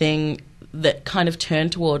big thing that kind of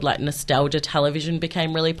turned toward, nostalgia television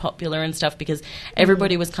became really popular and stuff because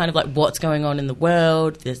everybody was kind of what's going on in the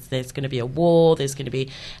world? There's going to be a war. There's going to be...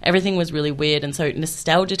 Everything was really weird. And so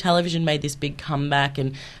nostalgia television made this big comeback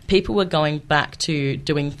and people were going back to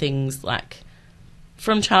doing things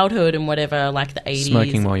from childhood and whatever, like the 80s.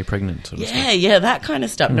 Smoking while you're pregnant sort of stuff. Yeah, that kind of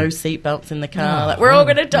stuff. No seatbelts in the car. We're all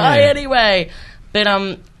going to die anyway.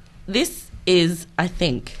 But this is, I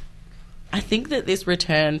think that this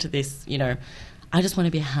return to this, I just want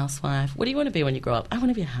to be a housewife. What do you want to be when you grow up? I want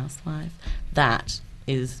to be a housewife. That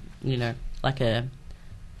is, like a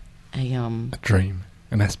dream.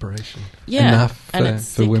 an aspiration. Yeah, Enough and for,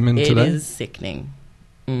 it's for women today? It is sickening.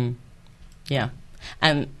 Yeah.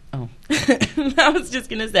 And, I was just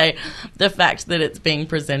going to say, the fact that it's being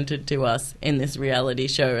presented to us in this reality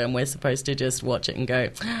show and we're supposed to just watch it and go,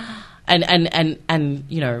 and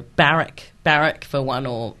you know, barrack for one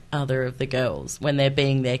or other of the girls when they're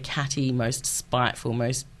being their catty, most spiteful,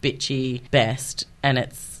 most bitchy best, and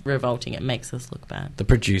it's revolting. It makes us look bad. The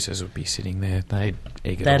producers would be sitting there. They'd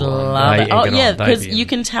egg it They'd on. love They'd it. egg Oh it yeah, on. They'd because be you in.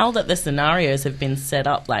 can tell that the scenarios have been set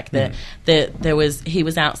up. Like he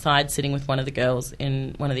was outside sitting with one of the girls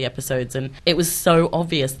in one of the episodes, and it was so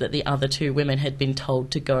obvious that the other two women had been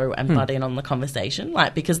told to go and butt in on the conversation,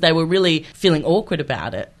 like because they were really feeling awkward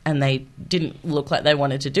about it, and they didn't look like they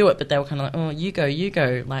wanted to do it, but they were kind of like, oh, you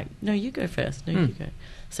go, like, no, you go first, no, you go.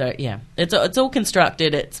 So yeah, it's all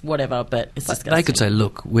constructed. It's whatever, but it's disgusting. They could say,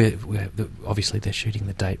 "Look, we're obviously they're shooting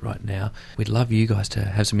the date right now. We'd love you guys to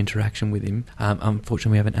have some interaction with him.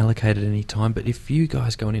 Unfortunately, we haven't allocated any time. But if you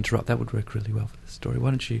guys go and interrupt, that would work really well for the story.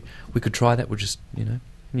 Why don't you? We could try that. We'll just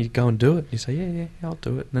you go and do it. You say, yeah, I'll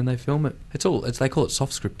do it, and then they film it. They call it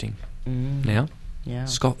soft scripting now. Yeah.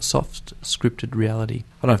 Soft scripted reality.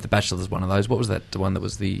 I don't know if The Bachelor is one of those. What was that? The one that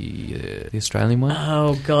was the Australian one?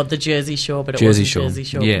 Oh God, the Jersey Shore, but it Jersey wasn't Shore. Jersey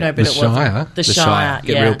Shore. Yeah. No, but The it wasn't. Shire. The Shire.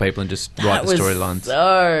 Get yeah. real people and just write the storylines.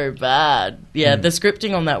 So bad. Yeah, the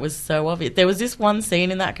scripting on that was so obvious. There was this one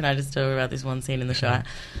scene in that. Can I just tell you about this one scene in The Shire?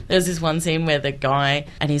 There was this one scene where the guy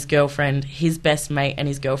and his girlfriend, his best mate and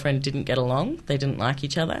his girlfriend didn't get along. They didn't like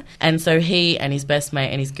each other, and so he and his best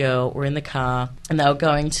mate and his girl were in the car, and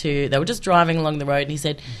they were just driving along the road, and he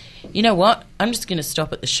said, you know what, I'm just going to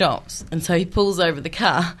stop at the shops. And so he pulls over the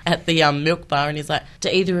car at the milk bar and he's like, do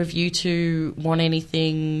either of you two want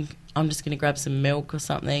anything? I'm just going to grab some milk or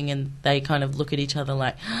something. And they kind of look at each other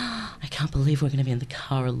like, I can't believe we're going to be in the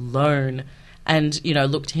car alone. And,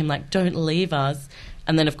 look to him like, don't leave us.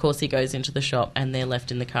 And then, of course, he goes into the shop and they're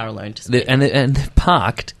left in the car alone to speak. And they're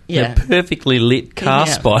parked in a perfectly lit car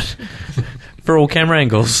spot. For all camera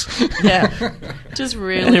angles. Yeah. Just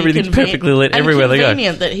really and everything's perfectly lit everywhere they go.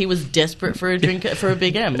 Convenient that he was desperate for a drink for a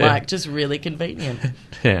Big M. Like, just really convenient.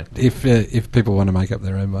 Yeah. If people want to make up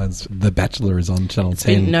their own minds, The Bachelor is on Channel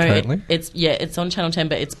 10 currently. It's on Channel 10,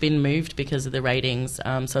 but it's been moved because of the ratings.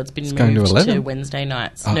 So it's been going moved to 11? to Wednesday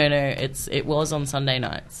nights. Oh. No, it was on Sunday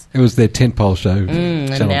nights. It was their tentpole show. And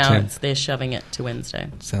Channel now 10. they're shoving it to Wednesday.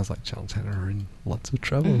 Sounds like Channel 10 are in lots of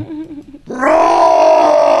trouble.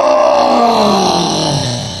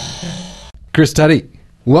 Chris Tuddy,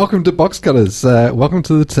 welcome to Box Cutters. Welcome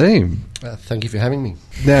to the team. Thank you for having me.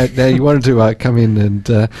 Now you wanted to come in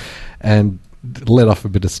and let off a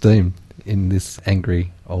bit of steam in this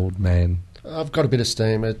angry old man. I've got a bit of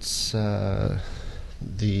steam. It's the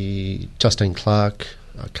Justine Clark.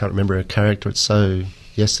 I can't remember her character. It's so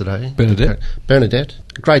yesterday. Bernadette.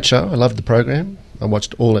 Great show. I loved the program. I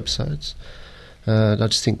watched all episodes. I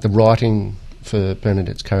just think the writing for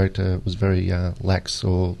Bernadette's character was very lax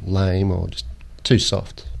or lame or just too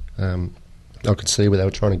soft. I could see where they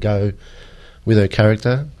were trying to go with her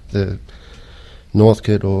character. The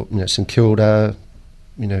Northcote or St Kilda,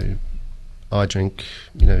 I drink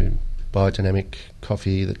biodynamic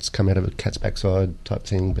coffee that's come out of a cat's backside type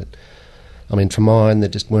thing. But I mean, for mine, there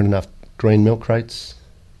just weren't enough green milk crates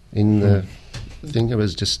in the thing. It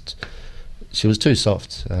was just, she was too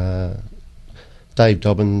soft. Dave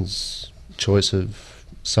Dobbins' choice of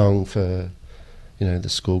song for, the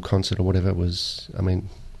school concert or whatever was, I mean,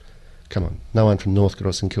 come on, no one from Northcote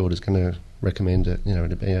or St Kilda is going to recommend it,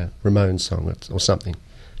 to be a Ramones song or something,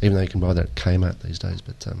 even though you can buy that at Kmart these days.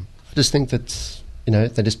 But I just think that,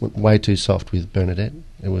 they just went way too soft with Bernadette.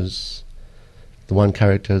 It was the one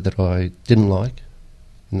character that I didn't like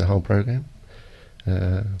in the whole program.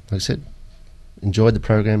 Like I said, enjoyed the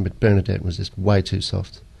program, but Bernadette was just way too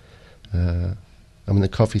soft. I mean, the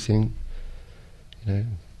coffee thing,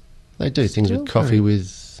 they do things with coffee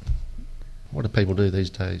with... What do people do these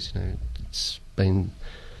days? It's been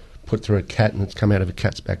put through a cat and it's come out of a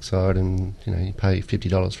cat's backside and, you pay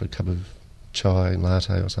 $50 for a cup of chai and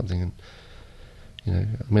latte or something.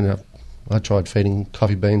 And, I mean, I tried feeding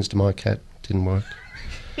coffee beans to my cat. Didn't work.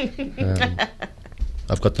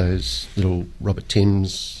 I've got those little Robert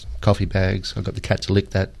Timms coffee bags. I got the cat to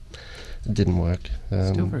lick that. It didn't work.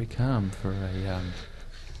 Still very calm for an angry man.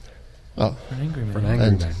 For an angry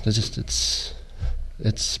man.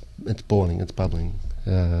 It's boiling. It's bubbling.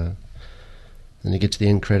 Then you get to the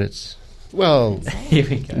end credits. Well, here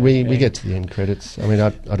we go. We get to the end credits. I mean, I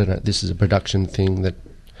don't know. This is a production thing that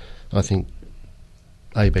I think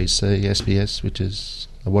ABC, SBS, which is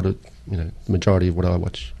the majority of what I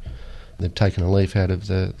watch, they've taken a leaf out of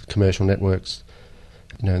the commercial networks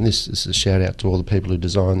And this is a shout out to all the people who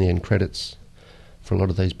design the end credits for a lot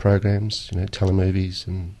of these programs, telemovies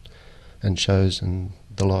and shows and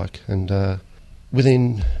the like. And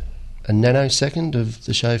within a nanosecond of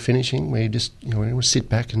the show finishing, where you just, we sit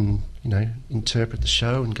back and, interpret the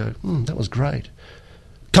show and go, that was great.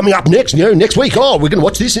 Coming up next, next week, we're going to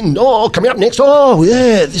watch this, and coming up next,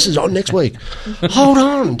 this is on next week. Hold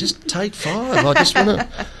on, just take 5. I just want to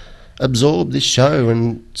absorb this show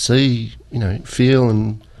and see, feel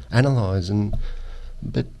and analyse.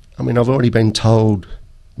 But I've already been told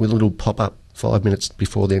with a little pop-up 5 minutes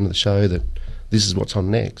before the end of the show that this is what's on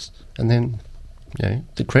next. And then,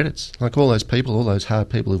 the credits, like all those people, all those hard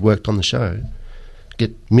people who've worked on the show,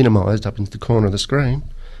 get minimised up into the corner of the screen,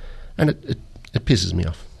 and it pisses me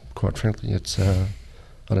off, quite frankly. It's I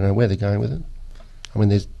don't know where they're going with it.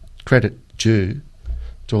 There's credit due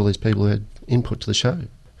to all these people who had input to the show,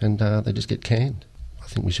 and they just get canned. I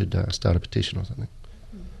think we should start a petition or something.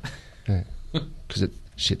 Because it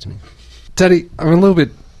shits me. Daddy, I'm a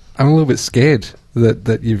little bit scared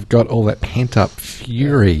that you've got all that pent up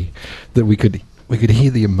fury that we could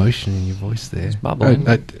hear the emotion in your voice there. It's bubbling.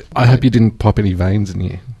 I hope you didn't pop any veins in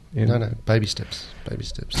you. No, baby steps.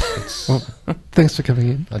 Well, thanks for coming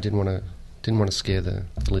in. I didn't want to scare the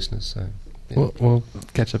listeners. So we'll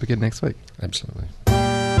catch up again next week. Absolutely.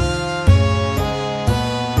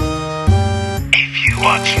 If you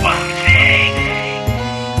watch one thing.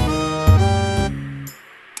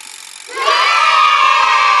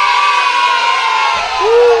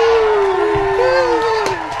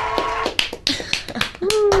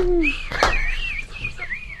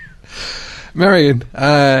 Marion,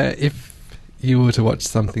 if you were to watch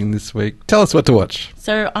something this week, tell us what to watch.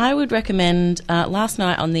 So I would recommend, last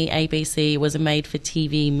night on the ABC was a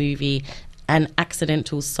made-for-TV movie, An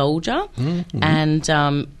Accidental Soldier,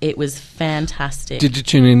 and it was fantastic. Did you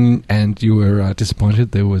tune in and you were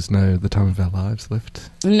disappointed there was no The Time of Our Lives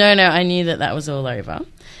left? No, I knew that was all over.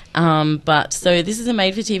 But so this is a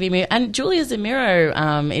made-for-TV movie, and Julia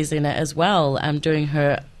Zemiro is in it as well, doing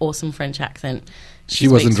her awesome French accent. She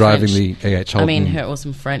wasn't driving the A.H. Holden. her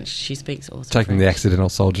awesome French. She speaks awesome Taking French. the accidental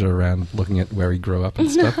soldier around, looking at where he grew up and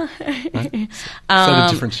stuff. Right? So a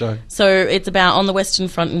different show. So it's about on the Western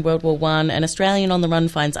Front in World War I, an Australian on the run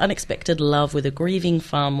finds unexpected love with a grieving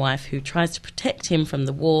farm wife who tries to protect him from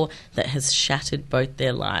the war that has shattered both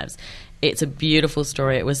their lives. It's a beautiful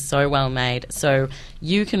story. It was so well made. So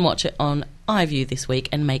you can watch it on iView this week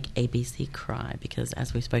and make ABC cry because,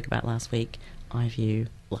 as we spoke about last week, iView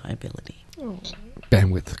liability.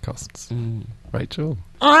 Bandwidth costs. Rachel?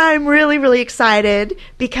 I'm really, really excited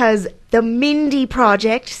because the Mindy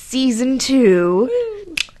Project Season 2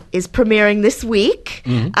 is premiering this week.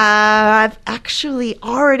 I've actually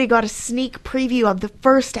already got a sneak preview of the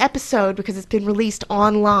first episode because it's been released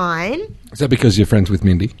online. Is that because you're friends with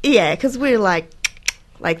Mindy? Yeah, because we're like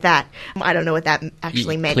that. I don't know what that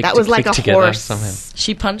actually meant. That was like a horse. Somehow.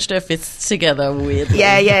 She punched her fists together weirdly.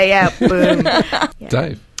 Yeah. Boom.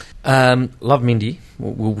 Dave? Love Mindy.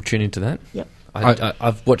 We'll tune into that. Yep.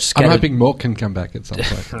 I've watched scattered... I'm hoping Mork can come back at some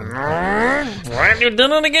point. Why have you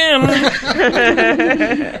done it again?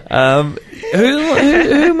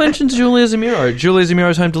 Who mentions Julia Zemiro? Julia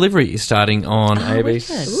Zemiro's Home Delivery is starting on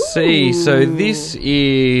ABC. So this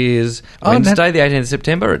is Wednesday, the 18th of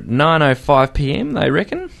September at 9:05 p.m, they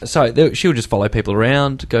reckon. So she'll just follow people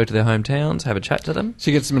around, go to their hometowns, have a chat to them.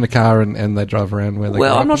 She gets them in a car and they drive around where they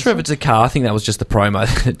Well, go I'm not sure if it's a car. I think that was just the promo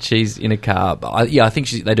that she's in a car. But I think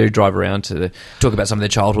they do drive around to talk about some of their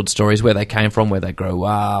childhood stories, where they came from, where they grew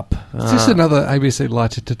up. Is this another ABC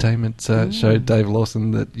Light Entertainment show, Dave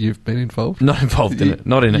Lawson, that you've been involved? Not involved in it.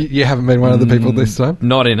 Not in it. You haven't been one of the people this time?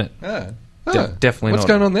 Not in it. What's Definitely not. What's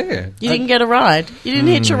going on there? You didn't get a ride. You didn't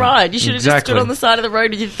hitch a ride. You should have just stood on the side of the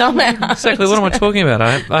road with your thumb out. Exactly. What am I talking about?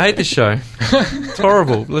 I hate this show. It's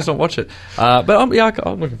horrible. Let's not watch it. But I'm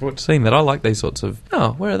looking forward to seeing that. I like these sorts of...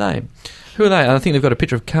 Oh, where are they? Who are they? I think they've got a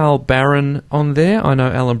picture of Carl Barron on there. I know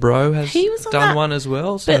Alan Bro has done one as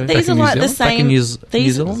well. So but these are like the same... Back in New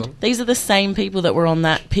Zealand? These are the same people that were on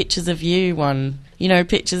that Pictures of You one. You know,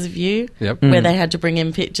 Pictures of You? Yep. Where they had to bring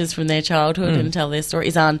in pictures from their childhood and tell their story.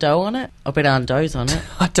 Is Aunt Doe on it? I bet Aunt Doe's on it.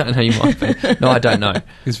 I don't know. You might be. No, I don't know.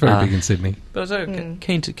 He's very big in Sydney. But I was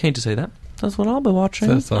keen to see that. That's what I'll be watching.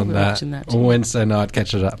 So it's on that Wednesday night.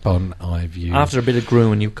 Catch it up on iView. After a bit of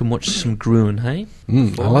Gruen, you can watch some Gruen, hey?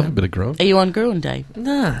 I love a bit of Gruen. Are you on Gruen, Dave?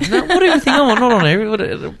 No. What do you think I'm not on here?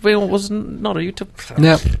 It was not a YouTube.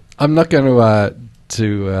 Now, I'm not going to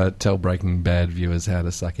to tell Breaking Bad viewers how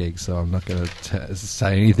to suck eggs, so I'm not going to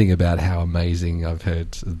say anything about how amazing I've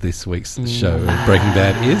heard this week's show of Breaking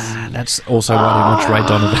Bad is. That's also why I watched Ray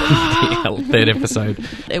Donovan, the third episode.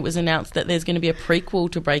 It was announced that there's going to be a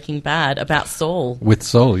prequel to Breaking Bad about Saul. With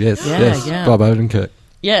Saul, yes. Yeah. Bob Odenkirk.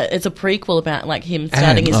 Yeah, it's a prequel about like him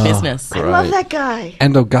starting his business. I love that guy.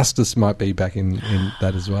 And Augustus might be back in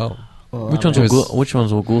that as well. Which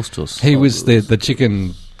one's Augustus? He was the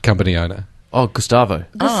chicken company owner. Oh, Gustavo.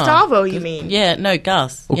 Gustavo, you mean? Yeah, no,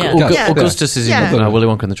 Gus. Yeah. Augustus is in Willy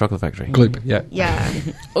Wonka and the Chocolate Factory. Gloop, yeah. Yeah.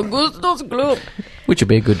 Augustus Gloop. Which would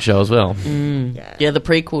be a good show as well. Yeah, the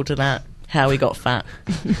prequel to that, how he got fat.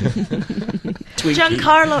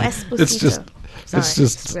 Giancarlo Esposito. It's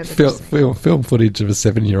just film footage of a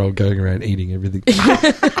 7-year-old going around eating everything.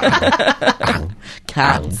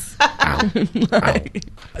 Cats.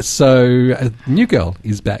 So, New Girl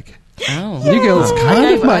is back. Oh. New Girl's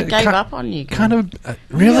I gave up on New Girl. Kind of,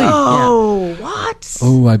 really? Oh, what?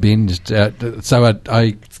 Oh, I binged. So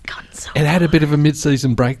it had a bit of a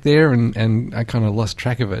mid-season break there, and I kind of lost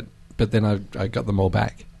track of it. But then I got them all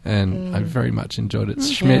back. And I very much enjoyed it.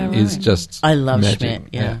 Schmidt is just I love magic.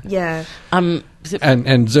 Schmidt, yeah. And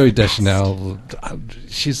Zooey Deschanel,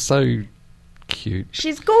 she's so cute.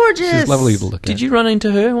 She's gorgeous. She's lovely to look at. Did you run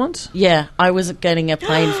into her once? Yeah, I was getting a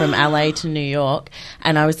plane from LA to New York,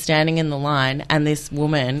 and I was standing in the line, and this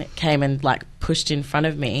woman came and like pushed in front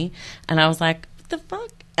of me, and I was like, "What the fuck?"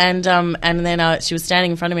 And then she was standing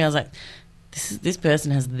in front of me. I was like, This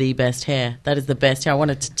person has the best hair. That is the best hair. I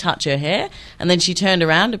wanted to touch her hair. And then she turned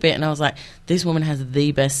around a bit and I was like, this woman has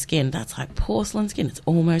the best skin. That's like porcelain skin. It's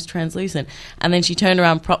almost translucent. And then she turned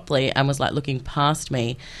around properly and was like looking past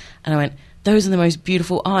me. And I went, those are the most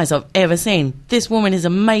beautiful eyes I've ever seen. This woman is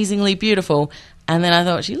amazingly beautiful. And then I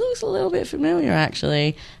thought, she looks a little bit familiar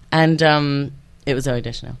actually. And it was Zooey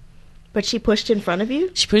Deschanel. But she pushed in front of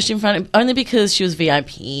you? She pushed in front of only because she was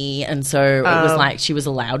VIP, and so it was like she was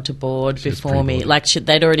allowed to board before me. Like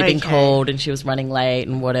they'd already been called, and she was running late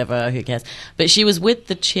and whatever. Who cares? But she was with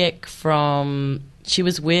the chick from. She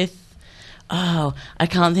was with. Oh, I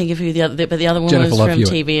can't think of who the other woman Jennifer was Love from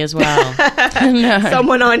Hewitt. TV as well. No.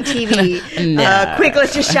 Someone on TV. No. Quick,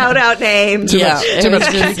 let's just shout out names. Too much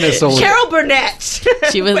cuteness all Cheryl Burnett.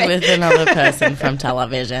 She was with another person from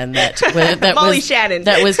television that Molly was Shannon.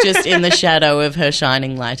 That was just in the shadow of her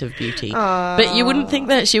shining light of beauty. But you wouldn't think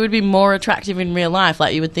that she would be more attractive in real life.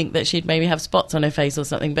 Like you would think that she'd maybe have spots on her face or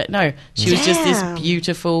something. But no, she was just this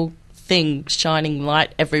beautiful thing shining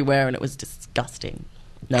light everywhere, and it was disgusting.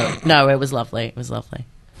 No, it was lovely. It was lovely.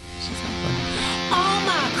 She's lovely. All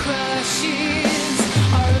my crushes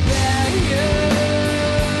are about you.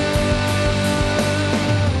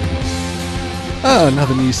 Oh,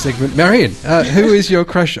 another new segment. Marion, who is your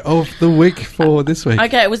crush of the week for this week?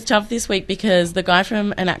 Okay, it was tough this week because the guy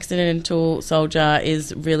from An Accidental Soldier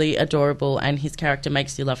is really adorable and his character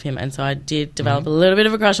makes you love him, and so I did develop a little bit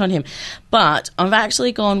of a crush on him. But I've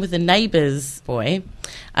actually gone with the Neighbours boy.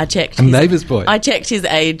 I checked Neighbours boy. I checked his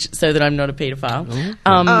age so that I'm not a paedophile.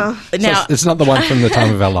 Now it's not the one from The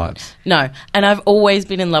Time of Our Lives. No, and I've always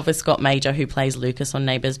been in love with Scott Major, who plays Lucas on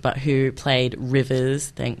Neighbours, but who played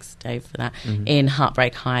Rivers. Thanks, Dave, for that. In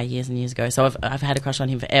Heartbreak High years and years ago. So I've had a crush on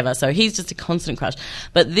him forever. So he's just a constant crush.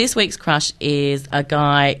 But this week's crush is a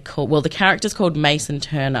guy called. Well, the character's called Mason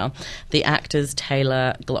Turner. The actor's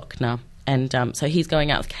Taylor Glockner. And so he's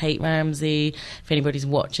going out with Kate Ramsey. If anybody's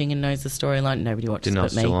watching and knows the storyline, nobody watches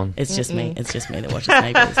but me. It's just me. It's just me that watches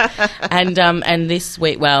Neighbours. And this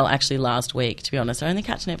week, well, actually last week, to be honest, I only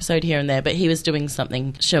catch an episode here and there, but he was doing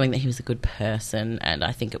something showing that he was a good person, and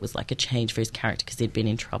I think it was like a change for his character because he'd been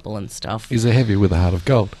in trouble and stuff. He's a heavy with a heart of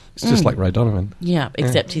gold. It's just like Ray Donovan. Yeah,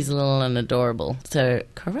 except he's little and adorable. So,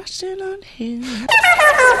 crushing on him.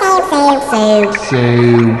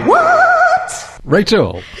 So what?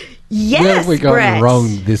 Rachel. Yes, where have we gone Brett.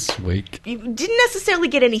 wrong this week? You didn't necessarily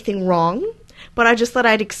get anything wrong, but I just thought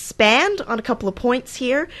I'd expand on a couple of points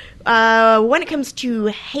here. When it comes to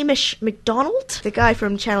Hamish MacDonald, the guy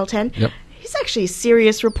from Channel 10, he's actually a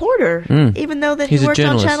serious reporter, even though that he worked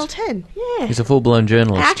on Channel 10. Yeah. He's a full-blown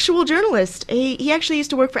journalist. Actual journalist. He actually used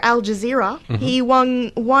to work for Al Jazeera. He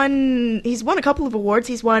he's won a couple of awards.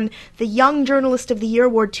 He's won the Young Journalist of the Year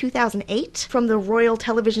Award 2008 from the Royal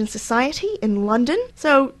Television Society in London.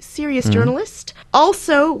 So, serious journalist.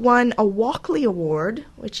 Also won a Walkley Award,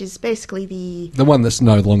 which is basically the one that's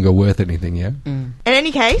no longer worth anything, yeah? In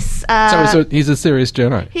any case... he's a serious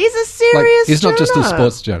journo. He's a serious He's not just a journo.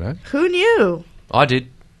 sports journo. Who knew? I did.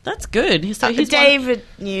 That's good. So he's David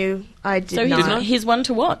knew. I did so not. he's one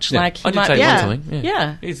to watch. Yeah. Like he I did might say be, one something.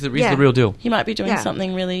 Yeah. He's the real deal. He might be doing Yeah.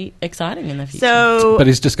 something really exciting in the future. So, But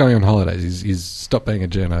he's just going on holidays. He's stopped being a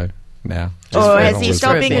journo now. or has he Always-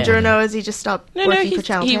 stopped being a bit. journo? Has he just stopped working for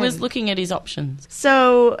Channel 10? he was looking at his options.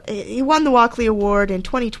 So he won the Walkley Award in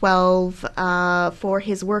 2012 for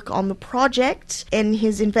his work on the project and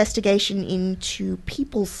his investigation into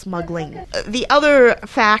people smuggling. The other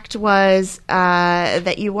fact was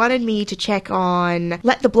that you wanted me to check on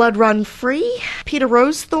Let the Blood Run Free. Peter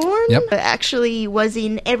Rosethorn actually was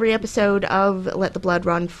in every episode of Let the Blood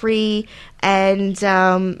Run Free. And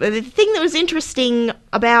the thing that was interesting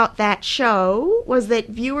about that show was that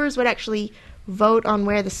viewers would actually vote on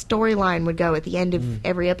where the storyline would go at the end of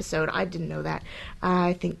every episode. I didn't know that.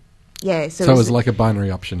 I think, yeah. So it was like a binary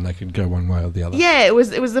option. They could go one way or the other. Yeah, it was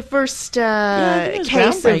the first I think it was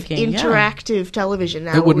case of groundbreaking, yeah. interactive television.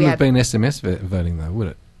 Now It wouldn't we have been SMS voting, though, would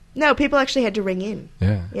it? No, people actually had to ring in.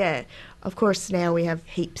 Yeah. Yeah. Of course, now we have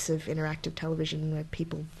heaps of interactive television where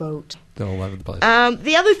people vote. They're all over the place.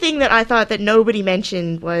 The other thing that I thought that nobody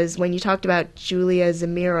mentioned was when you talked about Julia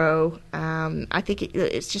Zamiro, I think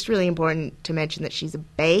it's just really important to mention that she's a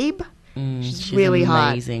babe. She's really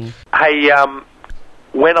amazing. Hey,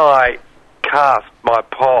 when I cast my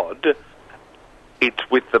pod,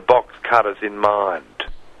 it's with the box cutters in mind.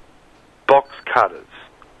 Box cutters.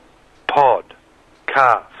 Pod.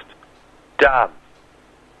 Cast. Done.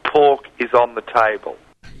 Pork is on the table.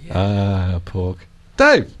 Pork.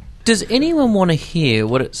 Dave! Does anyone want to hear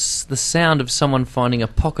what it's the sound of someone finding a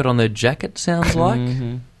pocket on their jacket sounds like?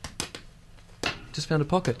 Just found a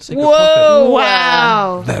pocket. Secret Whoa! pocket.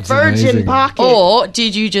 Wow! That's Virgin amazing. pocket. Or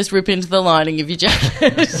did you just rip into the lining of your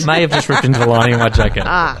jacket? May have just ripped into the lining of my jacket.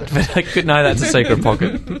 Ah. But I could know that's a secret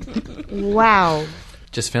pocket. Wow.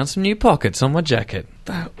 Just found some new pockets on my jacket.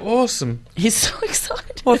 They're awesome. He's so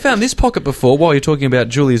excited. Well, I found this pocket before while you're talking about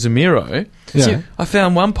Julia Zamiro. Yeah. So I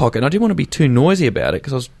found one pocket, and I didn't want to be too noisy about it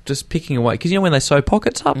because I was just picking away. Because you know when they sew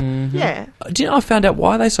pockets up? Yeah. Do you know, I found out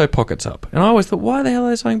why they sew pockets up. And I always thought, why the hell are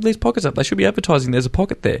they sewing these pockets up? They should be advertising there's a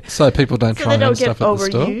pocket there. So people don't So try they on don't get stuff at the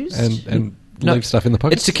store overused? and No, leave stuff in the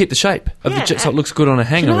pockets? It's to keep the shape of Yeah. so it looks good on a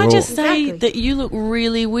hanger. Can I or- just say Exactly. that you look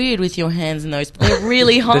really weird with your hands in those? They're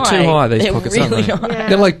really high. They're too high, these They're pockets, aren't really they? high. Yeah.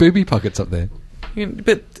 They're like booby pockets up there. Yeah,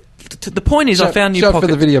 but the point is, I Show- found new show it for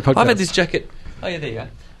pockets. the video podcast. I've had this jacket. Oh yeah, there you go.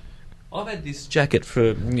 I've had this jacket for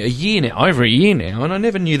a year now, over a year now, and I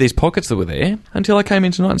never knew these pockets that were there until I came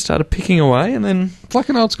in tonight and started picking away, and then It's like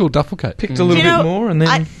an old school duffel coat. picked a little You know, bit more, and then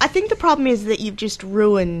I think the problem is that you've just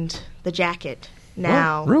ruined the jacket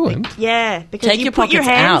now. What? Ruined? Yeah, because Take you your put pockets your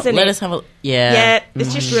hands out. in Let it. us have a... Yeah. Yeah,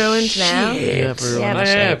 it's just ruined now. You have ruined Yeah. the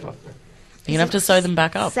shape. You're going to have to sew them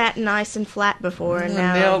back up. Sat nice and flat before, and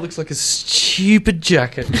now now. it looks like a stupid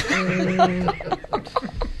jacket.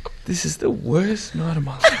 This is the worst night of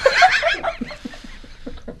my life.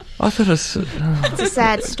 I thought I was... It's a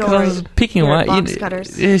sad story. I was picking here away. at Box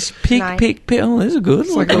Cutters Yes, pick. tonight. Oh, these are good.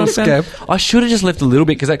 It's like I a found- scab. I should have just left a little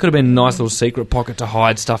bit because that could have been a nice little secret pocket to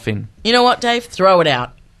hide stuff in. You know what, Dave? Throw it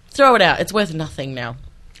out. Throw it out. It's worth nothing now.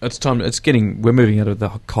 It's time. It's getting. We're moving out of the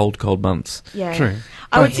cold months. Yeah. True.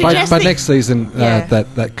 I would suggest by that- next season, Yeah.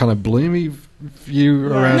 that kind of bloomy view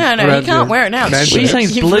around. No, around you can't your wear it now. mansion. What are you saying?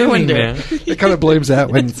 It's You've blooming ruined it. now. It kind of blooms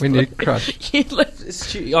out when you crush.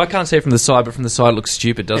 I can't see it from the side, but from the side it looks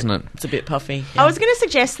stupid, doesn't it? It's a bit puffy. I was going to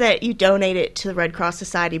suggest that you donate it to the Red Cross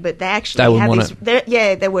Society, but they actually They wouldn't have want these. it.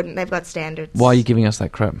 Yeah, they wouldn't. They've got standards. Why are you giving us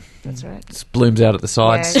that crap? That's right. It blooms out at the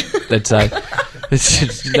sides. Yeah. They'd say.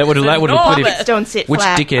 that would have put Pockets it. don't sit Which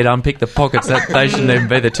flat. dickhead unpicked the pockets? They shouldn't even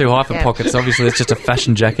be. They're too high for Yeah. pockets. Obviously, it's just a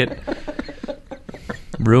fashion jacket.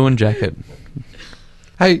 Ruined jacket.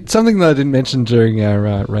 Hey, something that I didn't mention during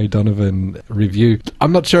our Ray Donovan review.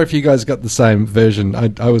 I'm not sure if you guys got the same version.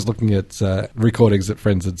 I was looking at recordings that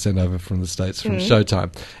friends had sent over from the States from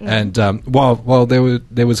Showtime, and while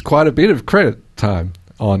there was quite a bit of credit time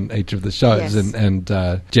on each of the shows, Yes. and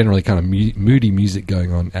generally kind of moody music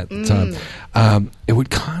going on at the time, it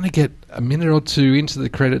would kind of get a minute or two into the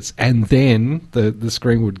credits, and then the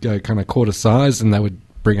screen would go kind of quarter size, and they would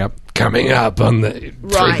bring up coming up on the through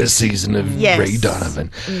Right. the season of Yes. Ray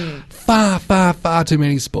Donovan. Far too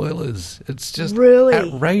many spoilers. It's just Really?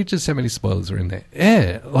 outrageous how many spoilers are in there.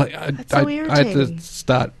 Yeah, like That's so I had irritating. to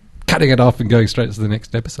start cutting it off and going straight to the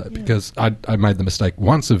next episode because I made the mistake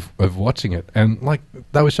once of watching it, and like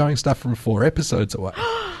they were showing stuff from 4 episodes away.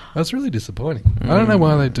 That was really disappointing. I don't know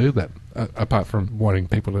why they do that, apart from wanting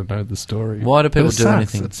people to know the story. Why do But people it do sucks.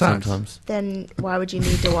 anything It sucks. sometimes? Then why would you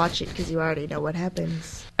need to watch it? Because you already know what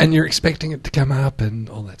happens. And you're expecting it to come up and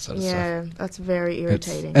all that sort of stuff. Yeah, that's very It's-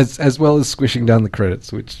 irritating. as well as squishing down the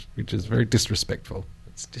credits, which is very disrespectful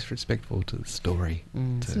It's disrespectful to the story.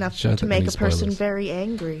 It's enough show to that make many a person spoilers. very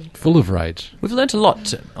angry. Full of rage. We've learnt a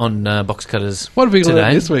lot on Box Cutters. What have we today.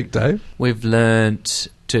 learned this week, Dave? We've learnt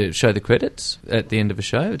to show the credits at the end of a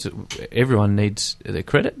show. Everyone needs their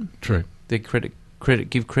credit. True. Their credit.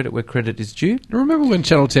 Give credit where credit is due. Remember when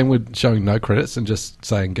Channel 10 were showing no credits and just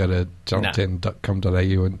saying go to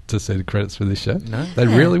channel10.com.au and to see the credits for this show? No. They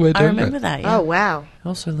really were doing I remember that, yeah. Oh, wow. I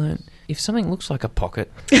also learnt if something looks like a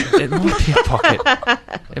pocket, it might be a pocket.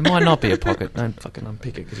 It might not be a pocket. Don't fucking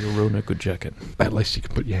unpick it because you'll ruin a good jacket. But at least you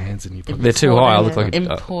can put your hands in your pockets. They're too high. I look like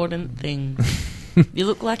Important thing. You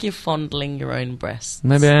look like you're fondling your own breasts.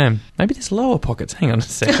 Maybe I am. Maybe there's lower pockets. Hang on a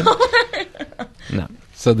second. No.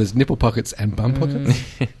 So there's nipple pockets and bum pockets?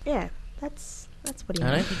 Yeah, that's what he I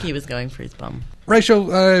don't meant. think he was going for his bum.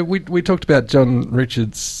 Rachel, we talked about John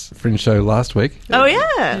Richard's Fringe show last week. Oh,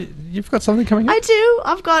 yeah. You've got something coming up? I do.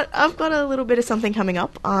 I've got a little bit of something coming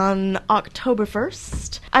up on October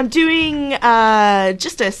 1st. I'm doing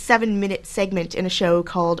just a 7-minute segment in a show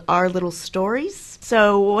called Our Little Stories.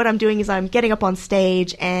 So what I'm doing is I'm getting up on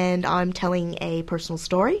stage and I'm telling a personal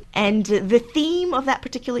story. And the theme of that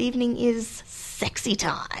particular evening is sexy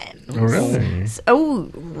time. Oh,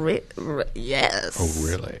 really? Yes. Oh,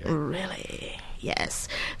 really? Really. Yes.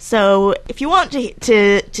 So if you want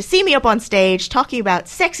to see me up on stage talking about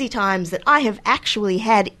sexy times that I have actually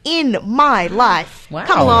had in my life, Wow.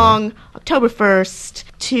 come along October 1st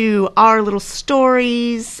to Our Little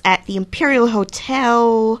Stories at the Imperial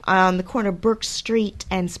Hotel on the corner of Burke Street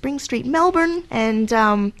and Spring Street, Melbourne. And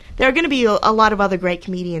there are going to be a lot of other great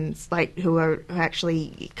comedians who are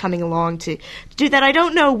actually coming along to do that. I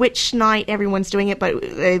don't know which night everyone's doing it, but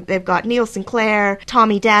they've got Neil Sinclair,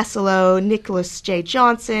 Tommy Dasilo, Nicholas J.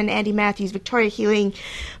 Johnson, Andy Matthews, Victoria Healing,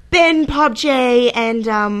 Ben Pobjay, and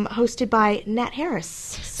hosted by Nat Harris.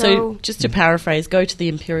 So just to paraphrase, go to the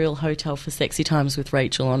Imperial Hotel for Sexy Times with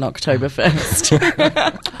Rachel on October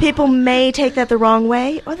 1st. People may take that the wrong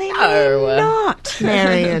way, or they may not,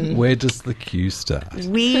 Marion. Where does the queue start?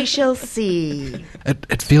 We shall see.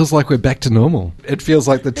 It feels like we're back to normal. It feels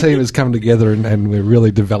like the team has come together and we're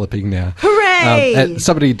really developing now. Hooray! And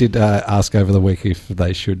somebody did ask over the week if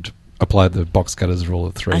they should apply the Box Cutters rule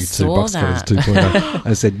of 3 I to saw Box that. Cutters 2.0.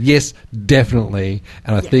 I said, yes, definitely.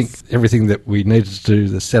 And I think everything that we needed to do,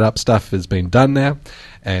 the setup stuff, has been done now.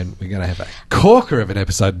 And we're going to have a corker of an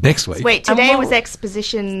episode next week. Wait, today was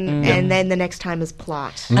exposition, and then the next time is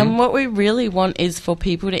plot. And what we really want is for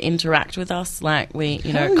people to interact with us. Like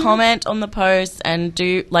comment on the posts and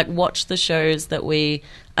watch the shows that we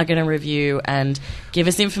are going to review and give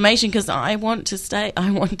us information, because I want to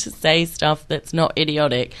say stuff that's not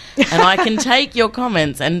idiotic, and I can take your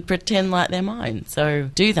comments and pretend like they're mine.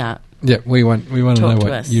 So do that. Yeah, we want to know Talk to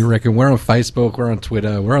what us. you reckon. We're on Facebook, we're on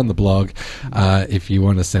Twitter, we're on the blog. If you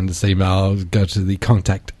want to send us email, go to the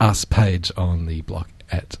Contact Us page on the blog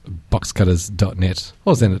at boxcutters.net,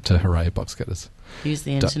 or send it to Hooray Boxcutters. Use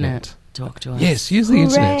the internet. Talk to us. Yes, use the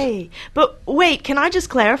internet. Hooray! But wait, can I just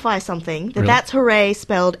clarify something? That Really? that's hooray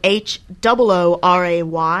spelled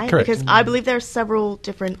HOORAY? Correct. Because I believe there are several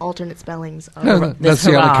different alternate spellings. Of No, There's that's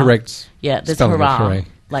the hurrah. other correct Yeah, there's spelling of hurrah. hooray.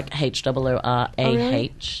 Like HOORAH.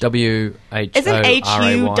 W-H-O-R-A-Y. Isn't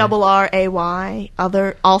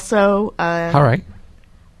HURRAY also Hooray.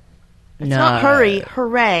 It's No. not hurry,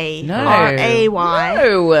 hooray. No. R-A-Y.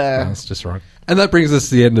 No. That's just wrong. And that brings us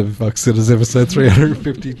to the end of Box Cutters episode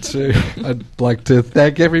 352. I'd like to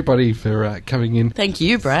thank everybody for coming in. Thank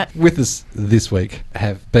you, Brett. With us this week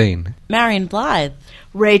have been Marion Blythe.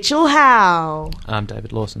 Rachel Howe. I'm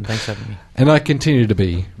David Lawson. Thanks for having me. And I continue to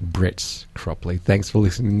be Brett Cropley. Thanks for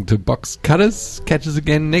listening to Box Cutters. Catch us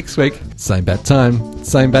again next week. Same bat time,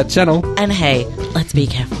 same bat channel. And hey, let's be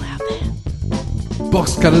careful out there.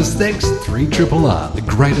 Box Cutters thanks 3RRR, the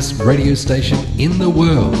greatest radio station in the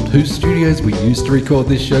world, whose studios we use to record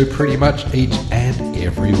this show pretty much each and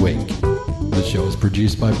every week. The show is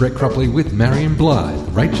produced by Brett Cropley with Marion Blythe,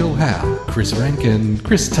 Rachel Howe, Chris Rankin,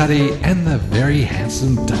 Chris Tuddy, and the very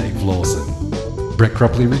handsome Dave Lawson. Brett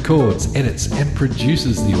Cropley records, edits, and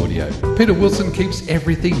produces the audio. Peter Wilson keeps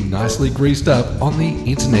everything nicely greased up on the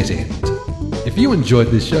internet end. If you enjoyed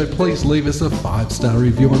this show, please leave us a 5-star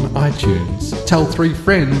review on iTunes. Tell 3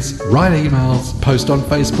 friends, write emails, post on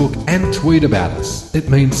Facebook, and tweet about us. It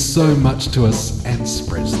means so much to us and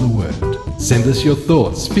spreads the word. Send us your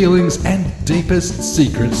thoughts, feelings, and deepest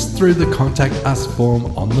secrets through the Contact Us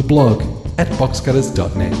form on the blog at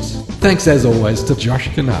boxcutters.net. Thanks as always to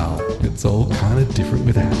Josh Canal. It's all kind of different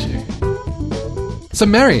without you. So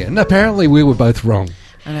Marion, apparently we were both wrong.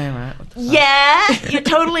 I know, right? Yeah, you're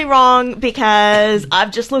totally wrong because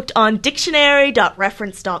I've just looked on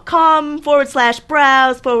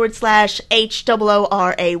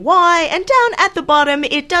dictionary.reference.com/browse/HOORAY, and down at the bottom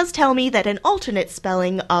it does tell me that an alternate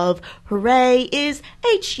spelling of hooray is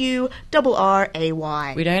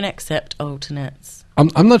HURRAY. We don't accept alternates.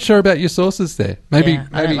 I'm not sure about your sources there. Maybe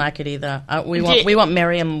I don't like it either. We want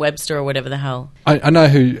Merriam-Webster or whatever the hell. I know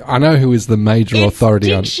who is the major It's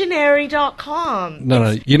authority on. dictionary.com.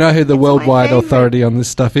 No. You know who the worldwide authority on this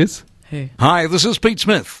stuff is? Who? Hi, this is Pete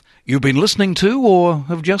Smith. You've been listening to or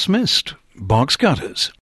have just missed Box Cutters.